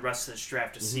play out the rest of this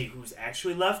draft to see who's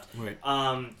actually left. Right.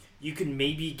 You can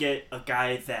maybe get a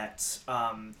guy that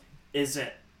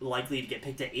isn't likely to get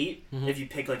picked at 8 if you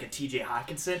pick like a T.J.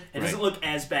 Hawkinson. It doesn't look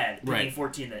as bad picking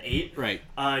 14 than 8. Right.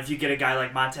 If you get a guy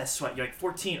like Montez Sweat, you're like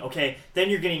 14. Okay,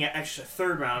 then you're getting an extra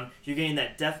third round. You're getting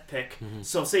that depth pick.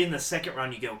 So say in the second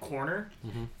round you go corner.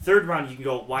 Third round you can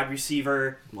go wide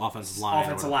receiver, offensive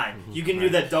line. You can do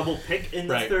that double pick in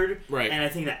the third. Right. And I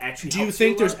think that actually. Do you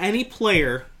think there's any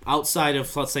player outside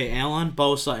of, let's say, Allen,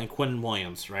 Bosa, and Quinnen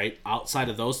Williams, right? Outside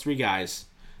of those 3 guys.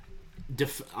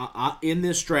 In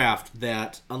this draft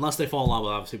that, unless they fall in love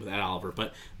with, obviously, with Ed Oliver,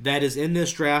 but that is in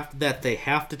this draft that they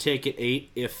have to take at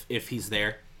 8 if he's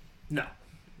there? No,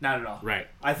 not at all. Right.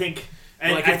 I think...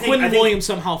 And like if Quinnen Williams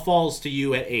somehow falls to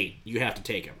you at 8, you have to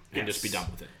take him and just be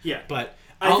done with it. Yeah. But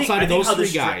outside of those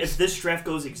 3 guys... If this draft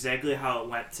goes exactly how it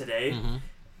went today,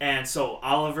 and so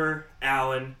Oliver,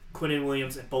 Allen, Quinnen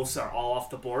Williams, and Bosa are all off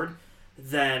the board,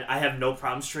 then I have no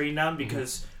problems trading them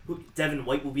because... Devin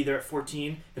White will be there at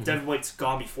 14. If Devin White's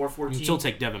gone before 14, you can still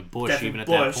take Devin Bush at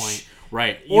that point,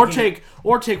 right?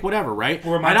 Take whatever, right?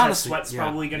 Or Montez Sweat's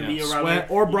probably going to be around. Sweat,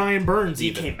 or Brian Burns.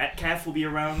 DK Metcalf will be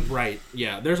around. Right.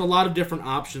 Yeah. There's a lot of different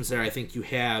options there. I think you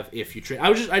have if you trade.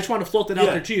 I just want to float that out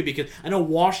there too because I know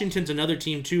Washington's another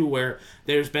team too where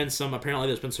there's been some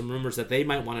rumors that they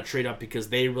might want to trade up because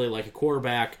they really like a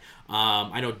quarterback.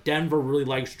 I know Denver really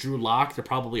likes Drew Lock. They're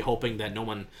probably hoping that no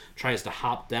one tries to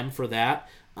hop them for that.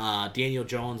 Daniel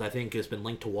Jones, I think, has been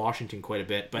linked to Washington quite a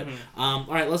bit. But all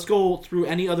right, let's go through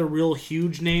any other real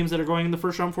huge names that are going in the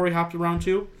first round before we hop to round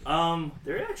 2.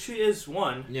 There actually is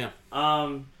one. Yeah.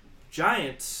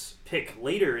 Giants pick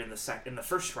later in the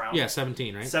first round. Yeah,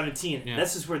 17, right? 17. Yeah.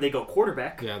 This is where they go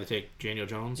quarterback. Yeah, they take Daniel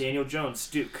Jones.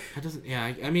 Duke. That doesn't.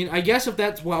 Yeah, I mean, I guess if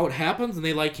that's what happens and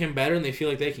they like him better and they feel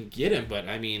like they can get him, but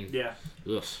I mean, yeah.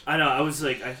 Ugh. I know. I was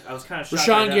like, I was kind of shocked.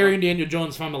 Rashawn Gary and Daniel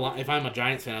Jones. If I'm a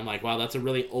Giants fan, I'm like, wow, that's a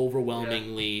really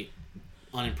overwhelmingly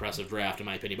unimpressive draft in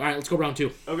my opinion. All right, let's go round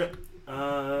 2. Okay.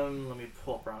 Let me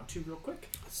pull up round 2 real quick.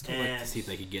 I'd still like to see if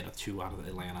they could get a 2 out of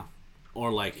Atlanta. Or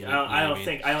like, I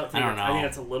think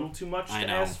that's a little too much to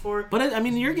ask for. But I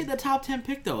mean, you're getting the top 10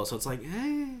 pick though, so it's like,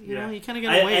 you know, you kind of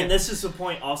gotta wait. And this is the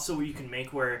point also where you can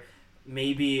make where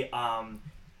maybe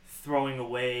throwing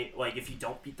away, like if you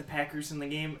don't beat the Packers in the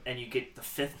game and you get the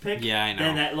 5th pick,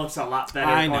 then that looks a lot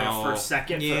better going first,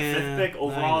 second for the 5th pick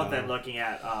overall than looking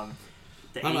at the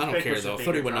 8th pick. I don't care though.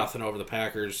 31-0 over the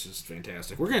Packers is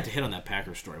fantastic. We're gonna have to hit on that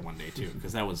Packers story one day too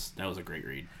because that was a great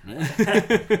read.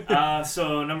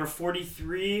 So number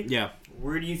 43. Yeah.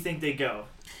 Where do you think they go?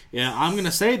 Yeah, I'm going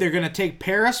to say they're going to take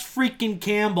Paris freaking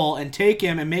Campbell and take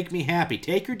him and make me happy.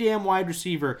 Take your damn wide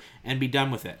receiver and be done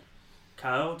with it.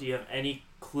 Kyle, do you have any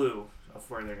clue of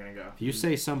where they're going to go? If you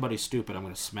say somebody stupid, I'm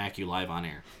going to smack you live on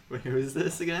air. Wait, who is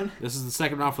this again? This is the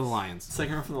second round for the Lions.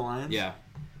 Second round for the Lions? Yeah.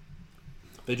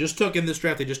 They just took, in this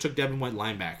draft, Devin White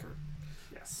linebacker.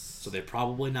 So they're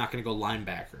probably not going to go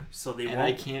linebacker. So they won't.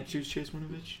 I can't choose Chase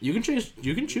Winovich? You can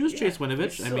choose Chase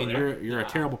Winovich. I mean, you're a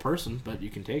terrible person, but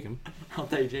you can take him. I'll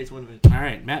take Chase Winovich. All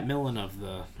right, Matt Millen of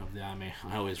the I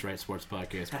Always Write Sports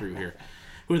Podcast crew here.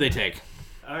 Who do they take?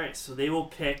 All right, so they will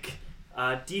pick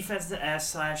defensive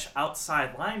 /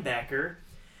 outside linebacker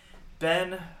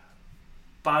Ben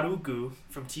Barugu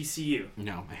from TCU.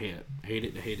 No, I hate it. I hate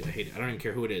it. I don't even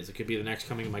care who it is. It could be the next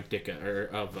coming of Mike Ditka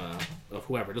or of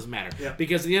whoever. It doesn't matter. Yeah.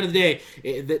 Because at the end of the day,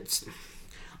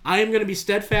 I am going to be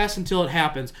steadfast until it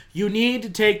happens. You need to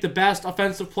take the best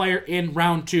offensive player in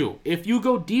round 2. If you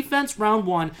go defense round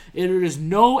 1, it is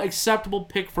no acceptable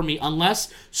pick for me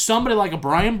unless somebody like a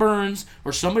Brian Burns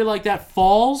or somebody like that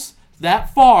falls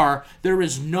that far. There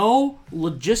is no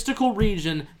logistical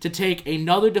reason to take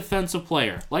another defensive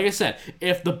player. Like I said,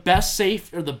 if the best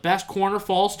safe or the best corner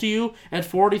falls to you at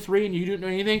 43 and you don't know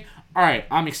anything, all right,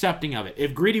 I'm accepting of it.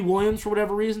 If Greedy Williams, for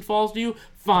whatever reason, falls to you,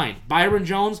 fine. Byron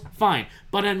Jones, fine.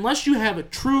 But unless you have a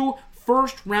true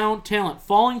first-round talent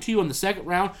falling to you in the second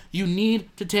round, you need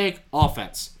to take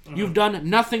offense. You've done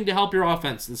nothing to help your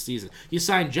offense this season. You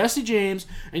signed Jesse James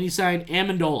and you signed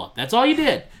Amendola. That's all you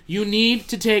did. You need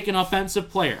to take an offensive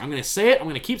player. I'm going to say it. I'm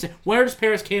going to keep saying it. Where does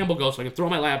Paris Campbell go so I can throw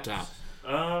my laptop?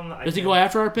 Does he go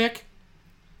after our pick?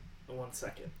 1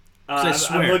 second.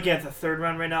 I'm looking at the third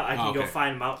round right now. I can go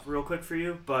find him out real quick for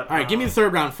you. But all right, give me the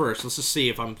third round first. Let's just see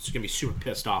if I'm just going to be super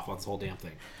pissed off on this whole damn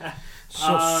thing.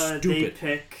 So stupid. They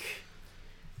pick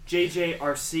J.J.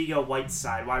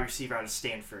 Arcega-Whiteside, wide receiver out of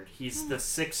Stanford. He's the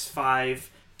 6'5",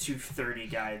 230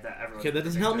 guy that everyone. Okay, that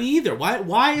doesn't help me either.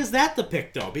 Why is that the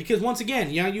pick though? Because once again,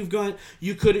 he's not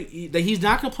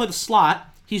going to play the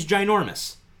slot. He's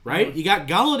ginormous, right? Mm-hmm. You got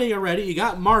Golladay already. You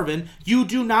got Marvin. You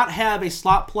do not have a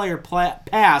slot player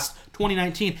past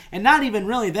 2019. And not even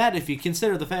really that if you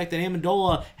consider the fact that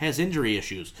Amendola has injury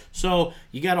issues. So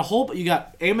you got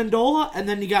Amendola, and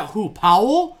then you got who?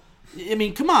 Powell? I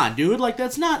mean, come on, dude. Like,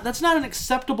 that's not an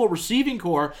acceptable receiving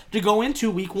core to go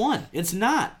into week 1. It's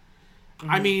not.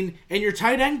 I mean, and your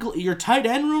tight end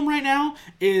room right now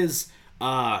is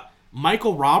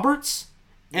Michael Roberts,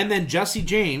 and then Jesse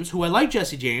James, who I like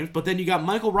Jesse James, but then you got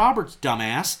Michael Roberts,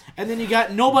 dumbass, and then you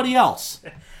got nobody else.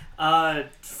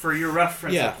 For your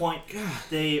reference, point,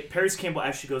 Paris Campbell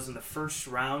actually goes in the first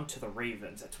round to the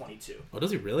Ravens at 22. Oh,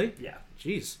 does he really? Yeah.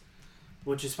 Jeez.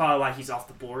 Which is probably why he's off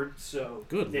the board, so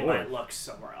they might look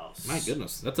somewhere else. My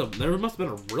goodness, there must have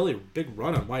been a really big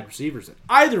run on wide receivers.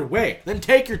 Either way, then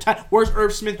take your time. Where's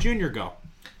Irv Smith Jr. go?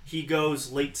 He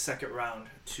goes late second round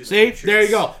to the Patriots. There you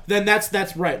go. Then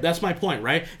that's right. That's my point,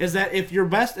 right? Is that if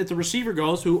the receiver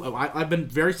goes, who I've been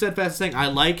very steadfast saying I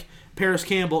like Paris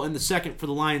Campbell in the second for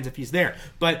the Lions if he's there.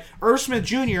 But Irv Smith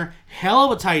Jr.,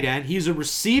 hell of a tight end. He's a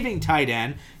receiving tight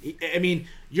end. I mean,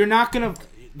 you're not going to...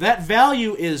 That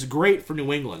value is great for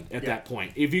New England at that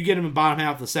point if you get him in bottom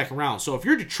half of the second round. So if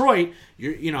you're Detroit,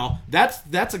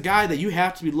 that's a guy that you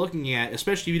have to be looking at,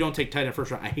 especially if you don't take tight end first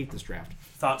round. I hate this draft.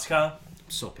 Thoughts, Kyle? I'm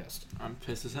so pissed. I'm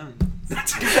pissed as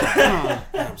hell.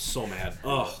 I'm so mad.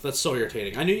 Oh, that's so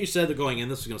irritating. I knew you said that going in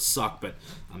this was going to suck, but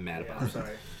I'm mad about it. I'm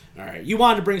sorry. All right. You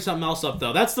wanted to bring something else up,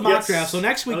 though. That's the mock draft. So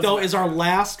next week, though, is our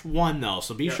last one, though.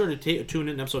 So be sure to tune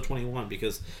in episode 21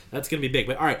 because that's going to be big.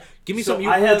 But, all right, give me something you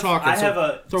were talking. I have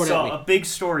a big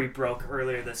story broke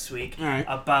earlier this week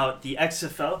about the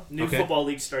XFL, new football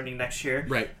league starting next year.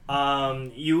 Right.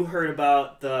 You heard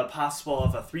about the possible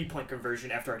of a 3-point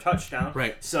conversion after a touchdown.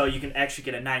 Right. So you can actually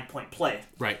get a 9-point play.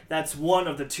 Right. That's one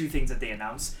of the 2 things that they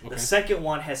announced. Okay. The second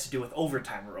one has to do with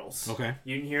overtime rules. Okay.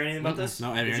 You didn't hear anything about this?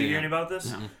 No, I didn't. Did you hear anything about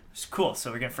this? No. Cool.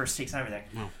 So we're getting first takes and everything.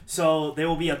 No. So there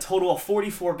will be a total of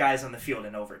 44 guys on the field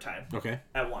in overtime. Okay.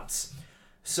 At once.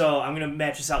 So I'm going to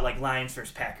match this out like Lions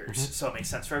versus Packers, so it makes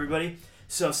sense for everybody.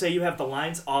 So say you have the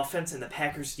Lions offense and the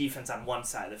Packers defense on one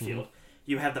side of the field.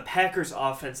 You have the Packers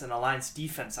offense and the Lions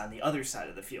defense on the other side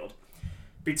of the field.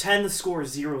 Pretend the score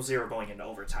is 0-0 going into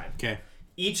overtime. Okay.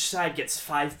 Each side gets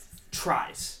 5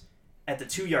 tries at the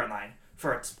 2-yard line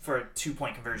for a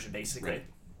 2-point conversion, basically. Right.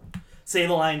 Say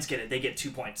the Lions get it, they get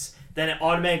 2 points. Then it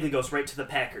automatically goes right to the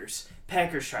Packers.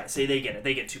 Packers try it, say they get it,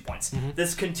 they get 2 points.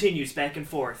 This continues back and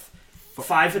forth.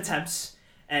 5 attempts,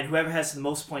 and whoever has the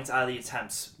most points out of the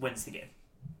attempts wins the game.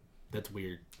 That's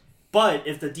weird. But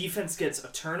if the defense gets a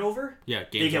turnover,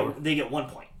 they get 1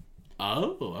 point.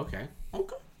 Oh, okay.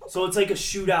 So it's like a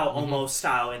shootout almost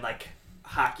style in like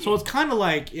hockey. So it's kind of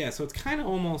like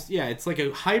it's like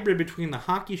a hybrid between the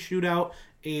hockey shootout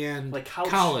and like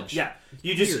college. Yeah,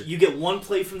 you get 1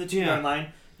 play from the 2-yard line.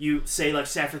 You say like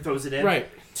Stafford throws it in. Right.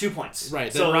 2 points.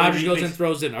 Right. Then so Rodgers goes in,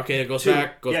 throws in. Okay, it goes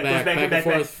back and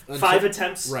forth. 5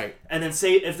 attempts. Right. And then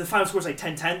say if the final score is like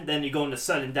 10-10, then you go into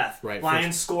sudden death. Right.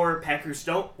 Lions score, Packers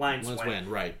don't. Lions win.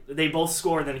 Right. They both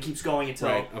score, then it keeps going until.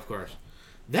 Right. Of course.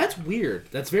 That's weird.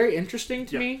 That's very interesting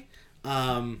to me.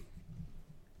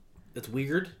 That's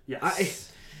weird.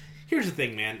 Yes. Here's the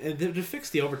thing, man. To fix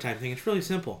the overtime thing, it's really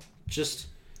simple. Just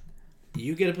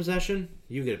you get a possession,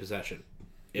 you get a possession.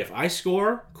 If I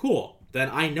score, cool. Then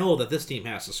I know that this team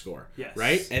has to score. Yes.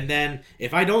 Right? And then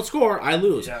if I don't score, I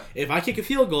lose. Yeah. If I kick a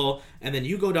field goal, and then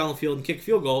you go down the field and kick a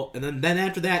field goal, and then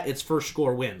after that, it's first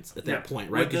score wins at that point,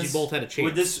 right? Because you both had a chance.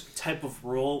 With this type of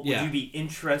rule, would you be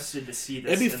interested to see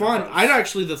this? It'd be fun. I'd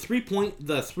actually, the 3-point,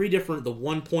 the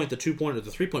 1 point, the 2 point, or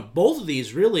the 3 point, both of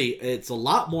these really, it's a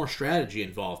lot more strategy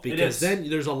involved. Because then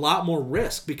there's a lot more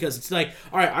risk. Because it's like,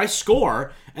 all right, I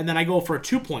score, and then I go for a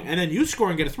 2 point, and then you score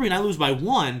and get a 3, and I lose by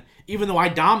 1. Even though I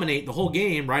dominate the whole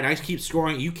game, right? I keep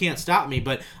scoring. You can't stop me,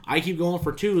 but I keep going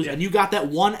for 2s, and you got that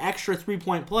 1 extra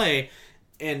 3-point play,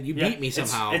 and you beat me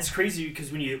somehow. It's crazy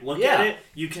because when you look at it,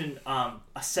 you can a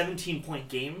 17-point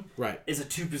game is a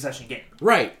 2-possession game.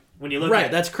 Right. When you look at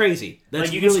it. That's crazy. That's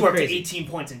like you really can score crazy. Up to 18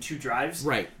 points in 2 drives.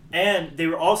 Right. And they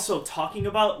were also talking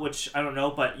about, which I don't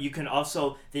know, but you can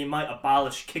also, they might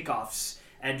abolish kickoffs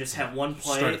and just have one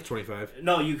play. Start at 25.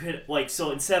 No, you could,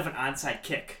 so instead of an onside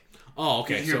kick. Oh,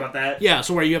 okay. Did you hear about that? Yeah,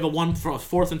 so where you have a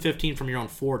 4th and 15 from your own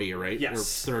 40, right?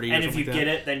 Yes. Or 30 and or if you like get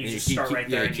it, then you just start right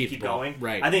there and you keep going.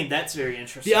 Right. I think that's very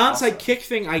interesting. The onside kick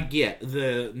thing, I get.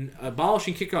 The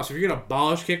abolishing kickoffs, if you're going to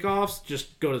abolish kickoffs,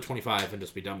 just go to 25 and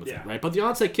just be done with it, right? But the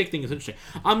onside kick thing is interesting.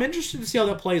 I'm interested to see how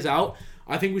that plays out.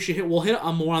 I think we'll hit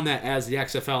more on that as the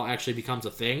XFL actually becomes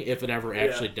a thing, if it ever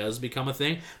actually does become a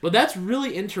thing. But that's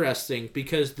really interesting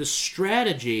because the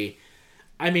strategy...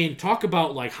 I mean, talk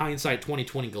about like hindsight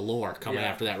 2020 galore coming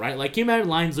after that, right? Like, can you imagine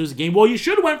Lions lose a game? Well, you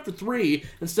should have went for 3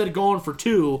 instead of going for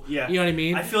 2. Yeah. You know what I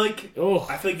mean? I feel like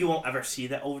you won't ever see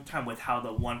that overtime with how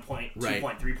the 1 point, 2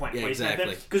 point, 3 point plays happen.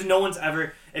 Because no one's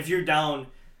ever, if you're down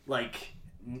like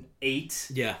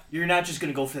 8, you're not just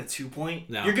gonna go for the 2 point.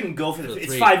 No. You're gonna go for the 3.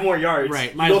 It's 5 more yards.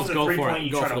 Right. Might as well go for it.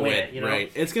 You try to win it. You know?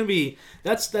 Right. It's gonna be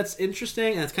that's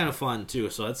interesting and it's kind of fun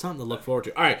too. So that's something to look forward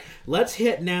to. All right, let's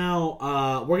hit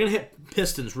now. We're gonna hit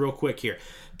Pistons real quick here.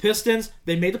 Pistons,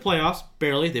 they made the playoffs,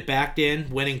 barely. They backed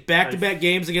in, winning back-to-back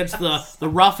games against the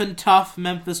rough and tough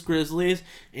Memphis Grizzlies.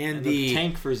 And the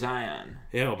tank for Zion.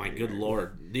 Oh, my good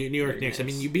Lord. The New York Knicks, I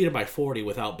mean, you beat them by 40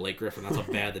 without Blake Griffin. That's how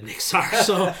bad the Knicks are.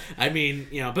 So, I mean,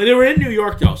 but they were in New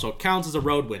York, though, so it counts as a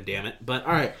road win, damn it. But,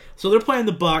 all right, so they're playing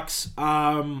the Bucks.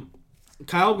 Kyle, I'm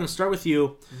going to start with you.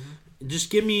 Mm-hmm.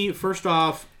 Just give me, first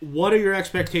off, what are your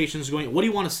expectations going? What do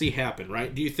you want to see happen,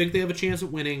 right? Do you think they have a chance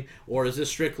at winning, or is this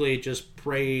strictly just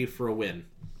pray for a win?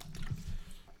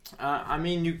 I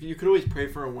mean, you could always pray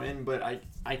for a win, but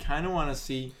I kind of want to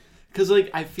see... Because,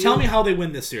 like, I feel... Tell me how they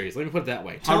win this series. Let me put it that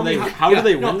way. How do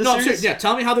they win this series? Yeah,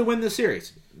 tell me how they win this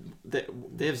series.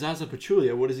 They have Zaza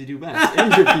Pachulia. What does he do best?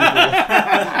 Injure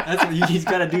people. He's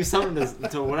got to do something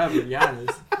to whatever,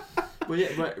 Giannis.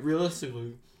 But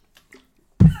realistically...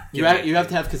 You have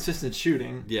to have consistent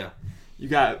shooting. Yeah. You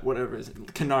got whatever is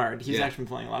it, Kennard. He's actually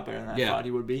been playing a lot better than I thought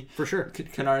he would be. For sure.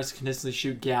 Kennard's consistently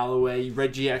shoot. Galloway.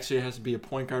 Reggie actually has to be a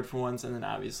point guard for once, and then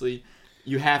obviously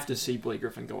you have to see Blake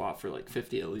Griffin go off for like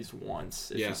 50 at least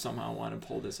once if you somehow want to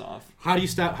pull this off. How do you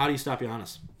stop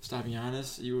Giannis? Stop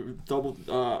Giannis? You double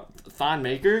Thon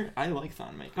Maker. I like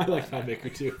Thon Maker. I like Thon Maker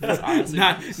too.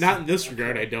 not in this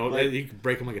regard. I don't. You can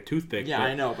break him like a toothpick. Yeah,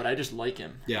 I know, but I just like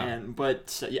him. Yeah. I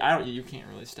don't. You can't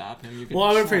really stop him. You can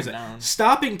I would phrase it.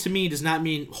 Stopping to me does not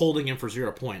mean holding him for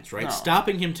 0 points, right? No.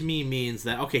 Stopping him to me means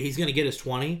that he's going to get his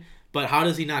 20, but how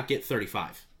does he not get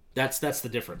 35? That's the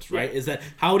difference, right? Yeah. Is that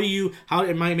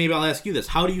maybe I'll ask you this: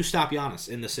 how do you stop Giannis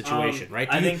in this situation,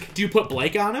 right? Do you put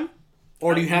Blake on him,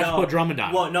 or do you have to put Drummond on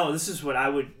him? Well, no. This is what I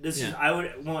would.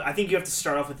 I think you have to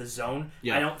start off with the zone.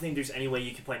 Yeah. I don't think there's any way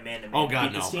you can play man to man. Oh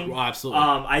God, no. This team. Well, absolutely.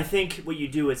 I think what you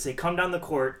do is they come down the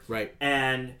court, right,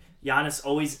 and Giannis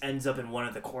always ends up in one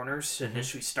of the corners to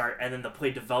initially start, and then the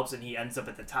play develops and he ends up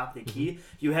at the top of the key.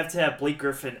 You have to have Blake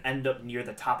Griffin end up near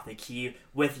the top of the key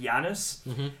with Giannis.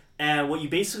 Mm-hmm. And what you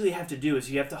basically have to do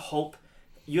is you have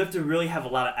to really have a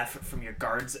lot of effort from your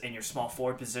guards and your small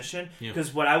forward position.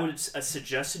 Because what I would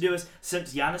suggest to do is,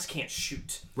 since Giannis can't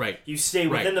shoot, right, you stay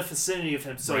within the vicinity of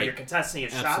him, so you're contesting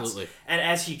his shots. And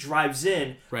as he drives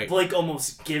in, Blake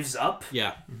almost gives up.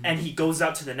 Yeah. And he goes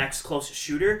out to the next closest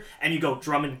shooter, and you go,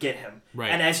 Drummond, get him. Right.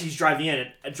 And as he's driving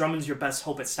in, Drummond's your best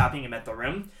hope at stopping him at the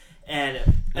rim. And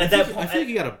at that point, I think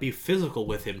you got to be physical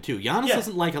with him too. Giannis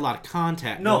doesn't like a lot of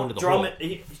contact. No,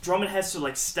 Drummond has to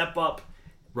like step up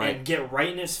and get right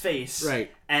in his face.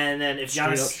 Right. And then if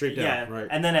straight down. Right.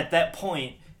 And then at that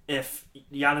point, if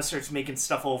Giannis starts making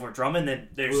stuff over Drummond, then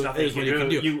there's nothing you can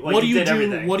do. What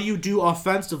do you do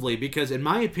offensively? Because in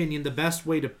my opinion, the best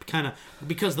way to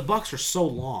because the Bucks are so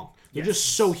long. They're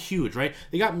just so huge, right?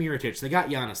 They got Mirotic, they got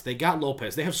Giannis, they got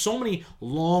Lopez. They have so many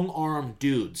long-arm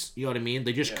dudes, you know what I mean?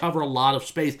 They just cover a lot of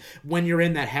space when you're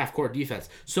in that half-court defense.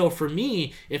 So for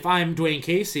me, if I'm Dwayne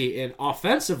Casey, and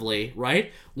offensively,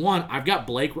 right, one, I've got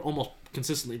Blake almost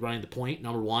consistently running the point,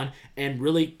 number one, and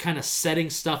really kind of setting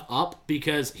stuff up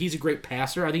because he's a great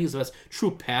passer. I think he's the best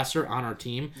true passer on our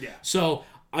team. Yeah. So...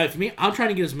 for me, I'm trying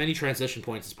to get as many transition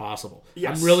points as possible.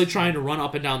 Yes. I'm really trying to run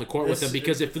up and down the court with them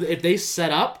because if they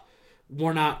set up,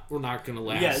 we're not going to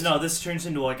last. Yeah, no, this turns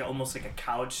into almost like a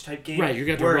college type game. Right, you're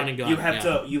going to run and gun.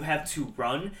 You have to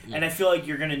run, and I feel like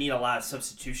you're going to need a lot of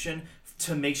substitution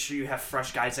to make sure you have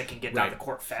fresh guys that can get down the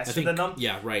court faster than them.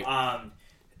 Yeah, right.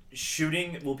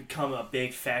 Shooting will become a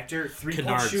big factor.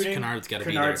 3-point shooting. Kennard's got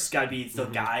to be the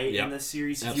guy in this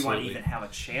series if you want to even have a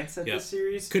chance at this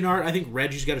series. Kennard, I think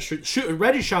Reggie's got to shoot.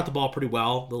 Reggie shot the ball pretty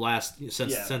well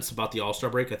since about the All-Star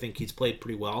break. I think he's played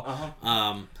pretty well.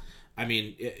 Uh-huh. I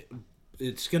mean,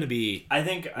 it's going to be... I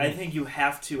think you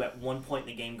have to, at one point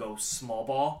in the game, go small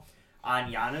ball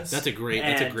on Giannis. That's a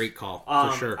great call,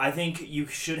 for sure. I think you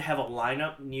should have a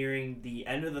lineup nearing the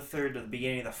end of the third to the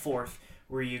beginning of the fourth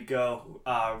where you go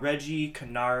Reggie,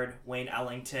 Kennard, Wayne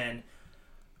Ellington.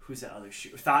 Who's that other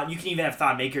shooter? You can even have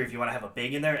Thon Maker if you want to have a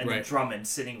big in there, and then Drummond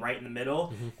sitting right in the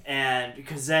middle. Mm-hmm. And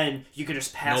because then you could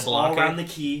just pass all around the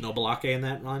key. No Balake in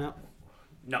that lineup?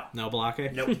 No. No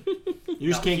Balake? Nope. You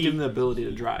just can't give him the ability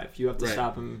to drive. You have to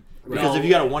stop him. Because if you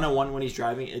got a one-on-one when he's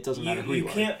driving, it doesn't matter who you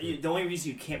are. The only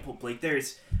reason you can't put Blake there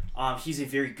is He's a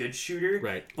very good shooter.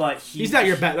 Right. But he's not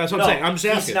your best. That's what I'm saying. I'm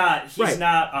just asking. He's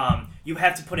not. You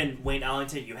have to put in Wayne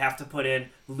Ellington. You have to put in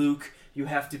Luke. You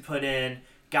have to put in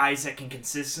guys that can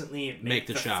consistently make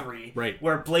the shot. Three. Right.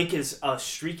 Where Blake is a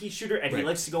streaky shooter, and he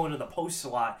likes to go into the post a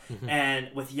lot. Mm-hmm. And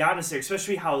with Giannis there,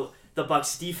 especially how the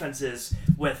Bucks defense is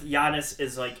with Giannis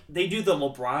is like they do the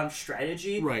LeBron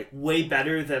strategy way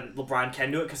better than LeBron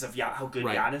can do it because of how good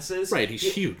Giannis is. Right,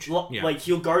 he's huge. Like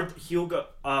he'll go.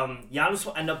 Giannis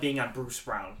will end up being on Bruce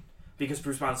Brown because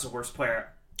Bruce Brown's the worst player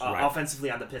offensively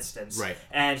on the Pistons. Right,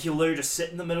 and he'll literally just sit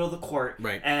in the middle of the court.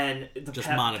 Right, and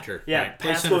monitor. Yeah,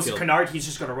 pass goes to Kennard. He's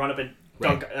just going to run up and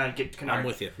dunk and get Kennard. I'm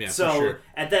with you. Yeah, so for sure.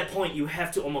 At that point, you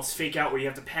have to almost fake out where you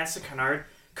have to pass to Kennard.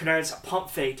 Kennard's a pump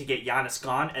fake to get Giannis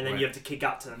gone, and then you have to kick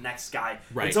out to the next guy.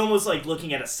 Right. It's almost like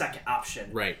looking at a second option.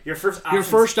 Right. Your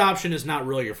first option is not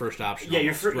really your first option. Yeah,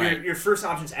 your first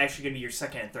option is actually going to be your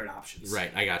second and third options.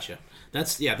 Right, I gotcha.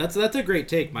 That's a great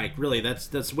take, Mike. Really,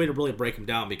 that's a way to really break them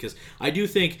down because I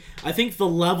think the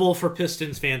level for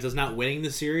Pistons fans is not winning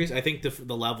the series. I think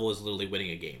the level is literally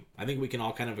winning a game. I think we can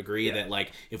all kind of agree that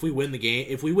like if we win a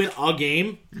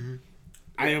game. Mm-hmm.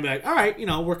 I'm like, all right,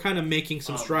 we're kind of making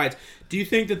some strides. Do you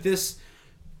think that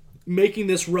making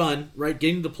this run, right,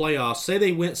 getting to the playoffs, say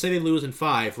they lose in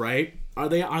 5, right? Are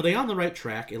they on the right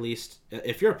track at least?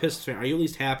 If you're a Pistons fan, are you at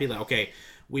least happy that okay,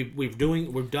 we've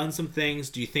done some things?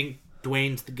 Do you think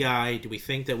Dwayne's the guy? Do we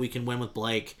think that we can win with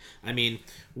Blake? I mean,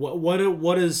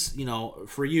 what is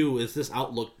for you? Is this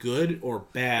outlook good or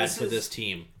bad for this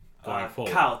team?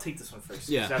 Kyle, take this one first.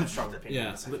 Yeah, I have a stronger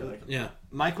opinion. Yeah.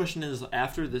 My question is,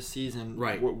 after this season,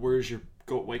 right? Where's your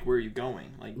go? Like, where are you going?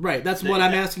 Like, right. That's what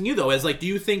I'm asking you though. Is like, do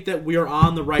you think that we are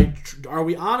on the right? Are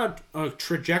we on a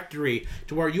trajectory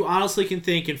to where you honestly can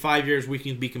think in 5 years we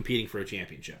can be competing for a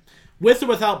championship? With or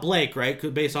without Blake,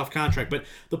 right? Based off contract. But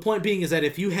the point being is that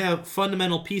if you have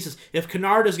fundamental pieces, if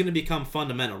Kennard is going to become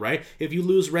fundamental, right? If you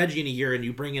lose Reggie in a year and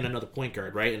you bring in another point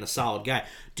guard, right? And a solid guy.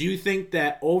 Do you think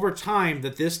that over time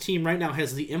that this team right now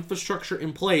has the infrastructure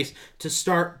in place to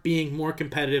start being more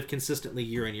competitive consistently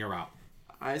year in, year out?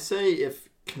 I say if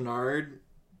Kennard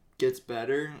gets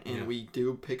better and we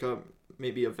do pick up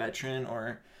maybe a veteran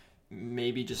or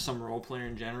maybe just some role player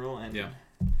in general and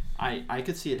I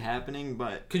could see it happening,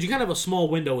 but because you kind of have a small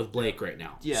window with Blake right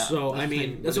now. Yeah. So I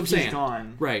mean, that's what I'm saying. He's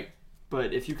gone, right?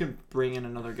 But if you can bring in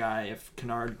another guy, if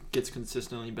Kennard gets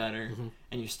consistently better,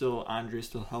 and Andre's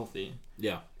still healthy,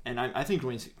 and I think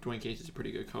Dwayne Casey is a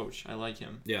pretty good coach. I like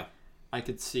him. Yeah. I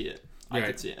could see it. I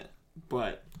could see it,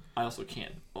 but I also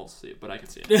can't see it. But I could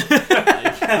see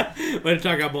it. Way to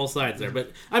talk out both sides there,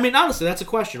 but I mean, honestly, that's a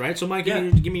question, right? So, Mike,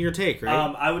 give me your take,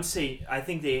 right? I would say I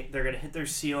think they're going to hit their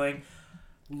ceiling.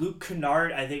 Luke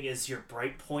Kennard, I think, is your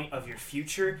bright point of your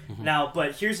future. Mm-hmm. Now,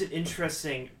 but here's an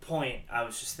interesting point I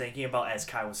was just thinking about as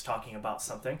Kai was talking about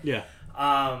something. Yeah.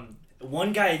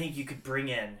 One guy I think you could bring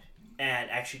in and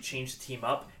actually change the team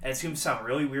up, and it's going to sound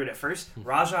really weird at first,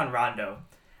 Rajon Rondo.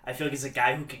 I feel like he's a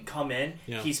guy who can come in.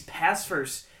 Yeah. He's pass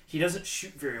first. He doesn't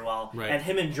shoot very well. Right. And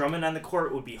him and Drummond on the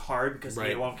court would be hard because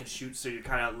neither one can shoot, so you're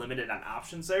kind of limited on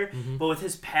options there. Mm-hmm. But with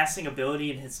his passing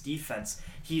ability and his defense,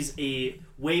 he's a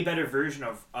way better version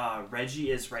of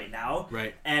Reggie is right now.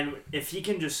 Right. And if he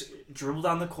can just dribble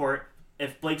down the court,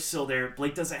 if Blake's still there,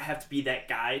 Blake doesn't have to be that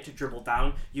guy to dribble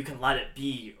down. You can let it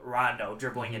be Rondo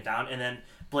dribbling it down, and then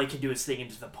Blake can do his thing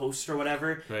into the post or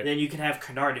whatever. Right. Then you can have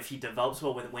Kennard if he develops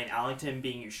well with Wayne Ellington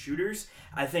being your shooters.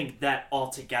 I think that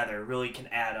altogether really can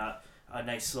add a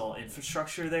nice little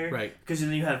infrastructure there. Right. Because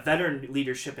then you have veteran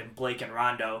leadership in Blake and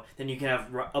Rondo. Then you can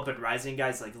have up and rising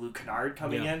guys like Luke Kennard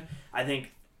coming in. I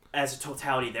think as a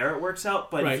totality there it works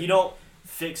out. But if you don't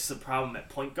fix the problem at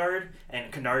point guard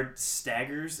and Kennard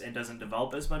staggers and doesn't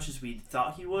develop as much as we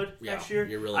thought he would next year,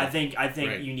 I think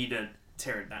you need to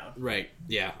tear it down. Right.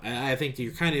 Yeah. I think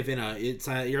you're kind of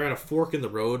you're at a fork in the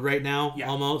road right now,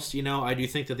 almost. I do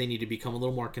think that they need to become a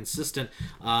little more consistent.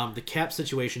 The cap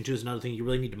situation too is another thing you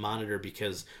really need to monitor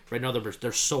because right now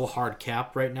they're so hard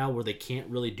capped right now where they can't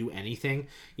really do anything.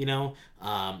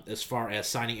 As far as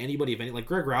signing anybody of any, like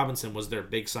Greg Robinson was their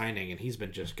big signing and he's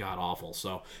been just god awful.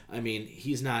 So I mean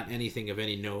he's not anything of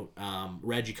any note.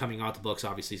 Reggie coming off the books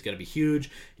obviously is going to be huge.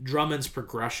 Drummond's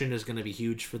progression is going to be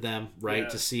huge for them, right?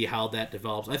 To see how that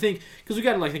develops. I think because we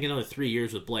got another 3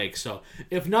 years with Blake. So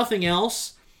if nothing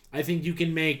else, I think you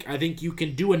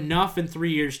can do enough in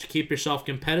 3 years to keep yourself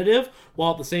competitive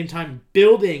while at the same time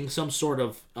building some sort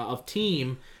of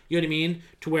team. You know what I mean?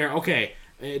 To where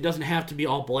it doesn't have to be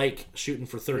all Blake shooting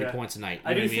for 30 points a night.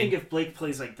 I do think if Blake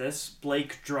plays like this,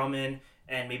 Blake, Drummond,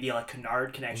 and maybe like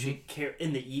Kennard can actually care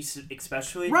in the East,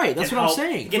 especially. Right, that's what I'm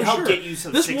saying. Can help get you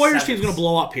some. This Warriors team's going to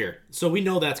blow up here, so we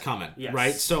know that's coming. Yes.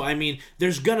 Right. So I mean,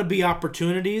 there's going to be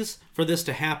opportunities for this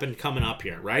to happen coming up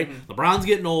here. Right. LeBron's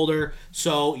getting older,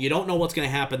 so you don't know what's going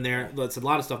to happen there. That's a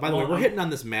lot of stuff. By the way, we're hitting on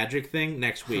this Magic thing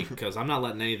next week because I'm not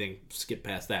letting anything skip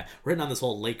past that. We're hitting on this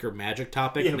whole Laker Magic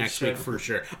topic next week for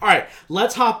sure. All right,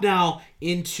 let's hop now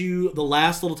into the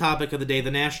last little topic of the day,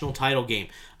 the national title game.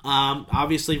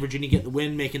 Obviously, Virginia getting the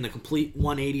win, making the complete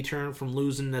 180 turn from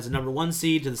losing as a number 1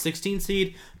 seed to the 16th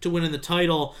seed to winning the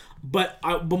title. But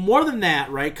more than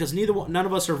that, right? Because none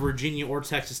of us are Virginia or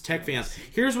Texas Tech fans.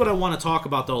 Here's what I want to talk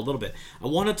about, though, a little bit. I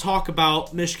want to talk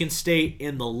about Michigan State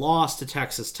and the loss to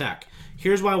Texas Tech.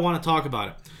 Here's why I want to talk about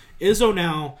it. Izzo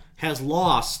now has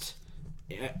lost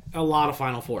a lot of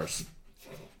Final Fours.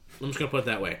 I'm just going to put it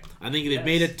that way. I think they've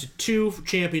made it to 2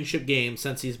 championship games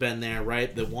since he's been there,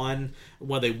 right? The one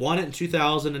when they won it in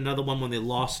 2000, another one when they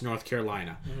lost to North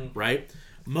Carolina, right?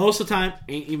 Most of the time,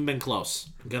 ain't even been close.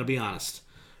 I'm going to be honest,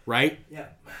 right? Yeah.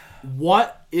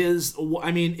 It's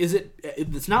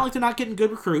not like they're not getting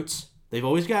good recruits. They've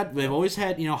always had,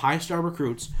 high star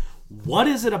recruits. What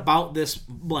is it about this,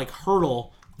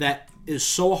 hurdle that is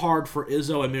so hard for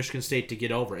Izzo and Michigan State to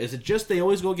get over? Is it just they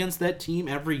always go against that team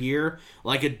every year,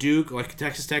 like a Duke, like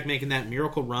Texas Tech making that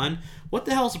miracle run? What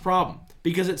the hell's the problem?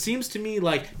 Because it seems to me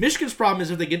like Michigan's problem is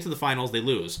if they get to the finals, they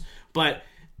lose. But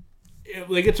if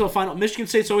they get to a final, Michigan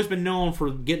State's always been known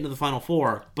for getting to the Final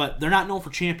Four, but they're not known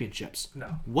for championships.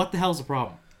 No. What the hell's the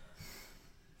problem?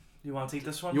 You want to take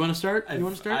this one? You want to start? I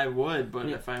would, but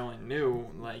if I only knew,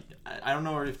 I don't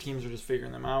know if teams are just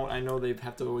figuring them out. I know they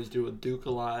have to always do with Duke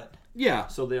a lot. Yeah.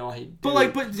 So they all hate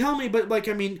Duke. But tell me,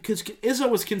 because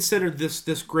Izzo was considered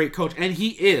this great coach, and he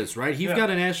is, right? He's got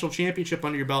a national championship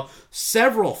under your belt,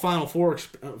 several Final Four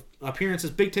appearances,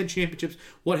 Big Ten championships,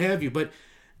 what have you. But,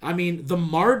 I mean, the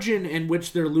margin in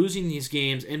which they're losing these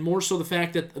games, and more so the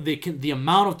fact that the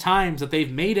amount of times that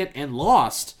they've made it and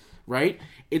lost, right?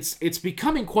 It's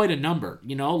becoming quite a number,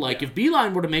 If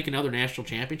Beeline were to make another national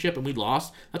championship and we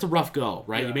lost, that's a rough go,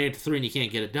 right? Yeah. You made it to 3 and you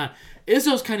can't get it done.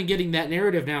 Izzo's kind of getting that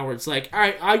narrative now where it's like, all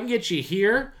right, I can get you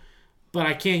here, but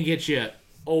I can't get you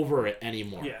over it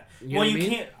anymore.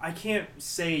 Yeah. I can't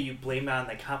say you blame it on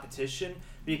the competition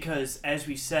because, as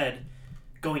we said,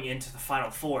 going into the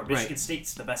Final Four, Michigan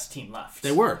State's the best team left.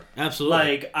 They were,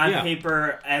 absolutely. On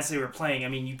paper, as they were playing, I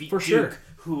mean, you beat Duke,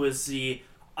 who was the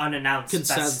unannounced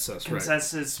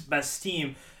consensus best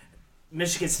team.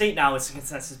 Michigan State now is the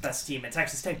consensus best team, and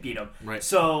Texas Tech beat them. Right.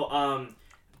 So,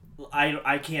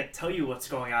 I can't tell you what's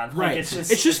going on. Right. It's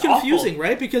just confusing, awful.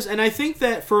 Right? Because, and I think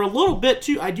that for a little bit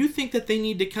too, I do think that they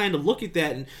need to kind of look at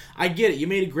that. And I get it, you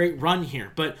made a great run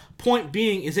here, but point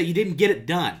being is that you didn't get it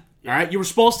done. All right, you were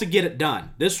supposed to get it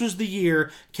done. This was the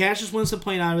year. Cassius Winston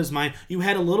playing out of his mind. You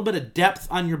had a little bit of depth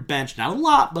on your bench. Not a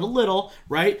lot, but a little,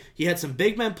 right? You had some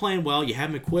big men playing well. You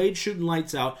had McQuaid shooting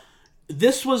lights out.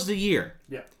 This was the year.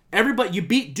 Yeah. Everybody, you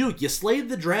beat Duke. You slayed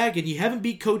the dragon. You haven't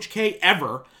beat Coach K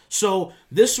ever. So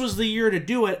this was the year to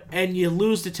do it, and you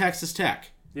lose to Texas Tech.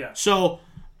 Yeah. So,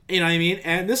 you know what I mean?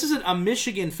 And this isn't a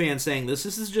Michigan fan saying this.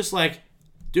 This is just like,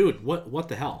 dude, what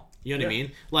the hell? You know what I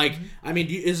mean? Like, I mean,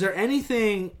 is there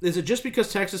anything... Is it just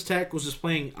because Texas Tech was just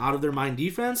playing out of their mind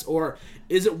defense? Or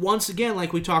is it once again,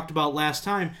 like we talked about last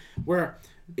time, where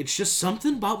it's just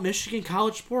something about Michigan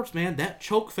college sports, man? That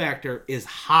choke factor is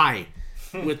high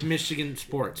with Michigan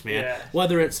sports, man. Yeah,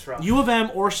 whether it's U of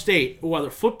M or State, whether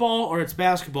football or it's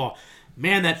basketball,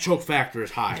 man, that choke factor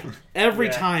is high. Every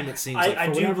time, it seems like,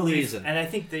 for whatever reason. And I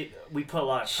think we put a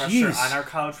lot of pressure on our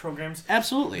college programs.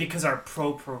 Absolutely. Because our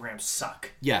pro programs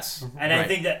suck. Yes. And I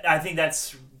think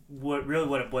that's what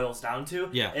it boils down to.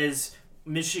 Yeah. Is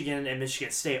Michigan and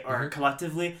Michigan State are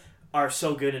collectively are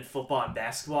so good in football and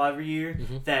basketball every year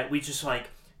that we just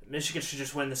Michigan should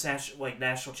just win this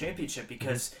national championship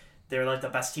because they're like the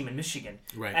best team in Michigan.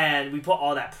 Right. And we put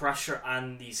all that pressure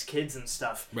on these kids and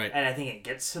stuff. Right. And I think it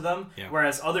gets to them. Yeah.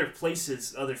 Whereas other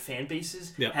places, other fan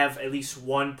bases have at least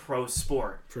one pro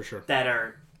sport. For sure. That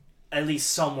are at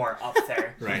least somewhere up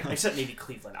there. Right. Except maybe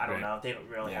Cleveland. I don't know. They don't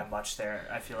really have much there,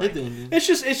 I feel like. It's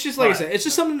just like I said, it's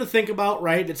just something to think about,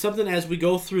 right? It's something as we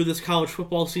go through this college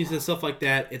football season and stuff like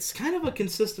that, it's kind of a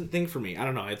consistent thing for me. I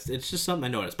don't know. It's just something I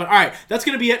noticed. But all right, that's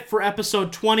going to be it for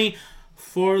episode 20.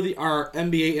 For our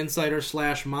NBA insider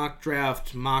 / mock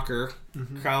draft mocker,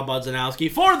 Kyle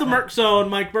Budzanowski. For the Merc Zone,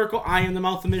 Mike Burkle. I am the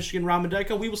Mouth of Michigan, Ron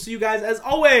Medeka. We will see you guys, as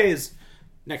always,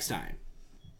 next time.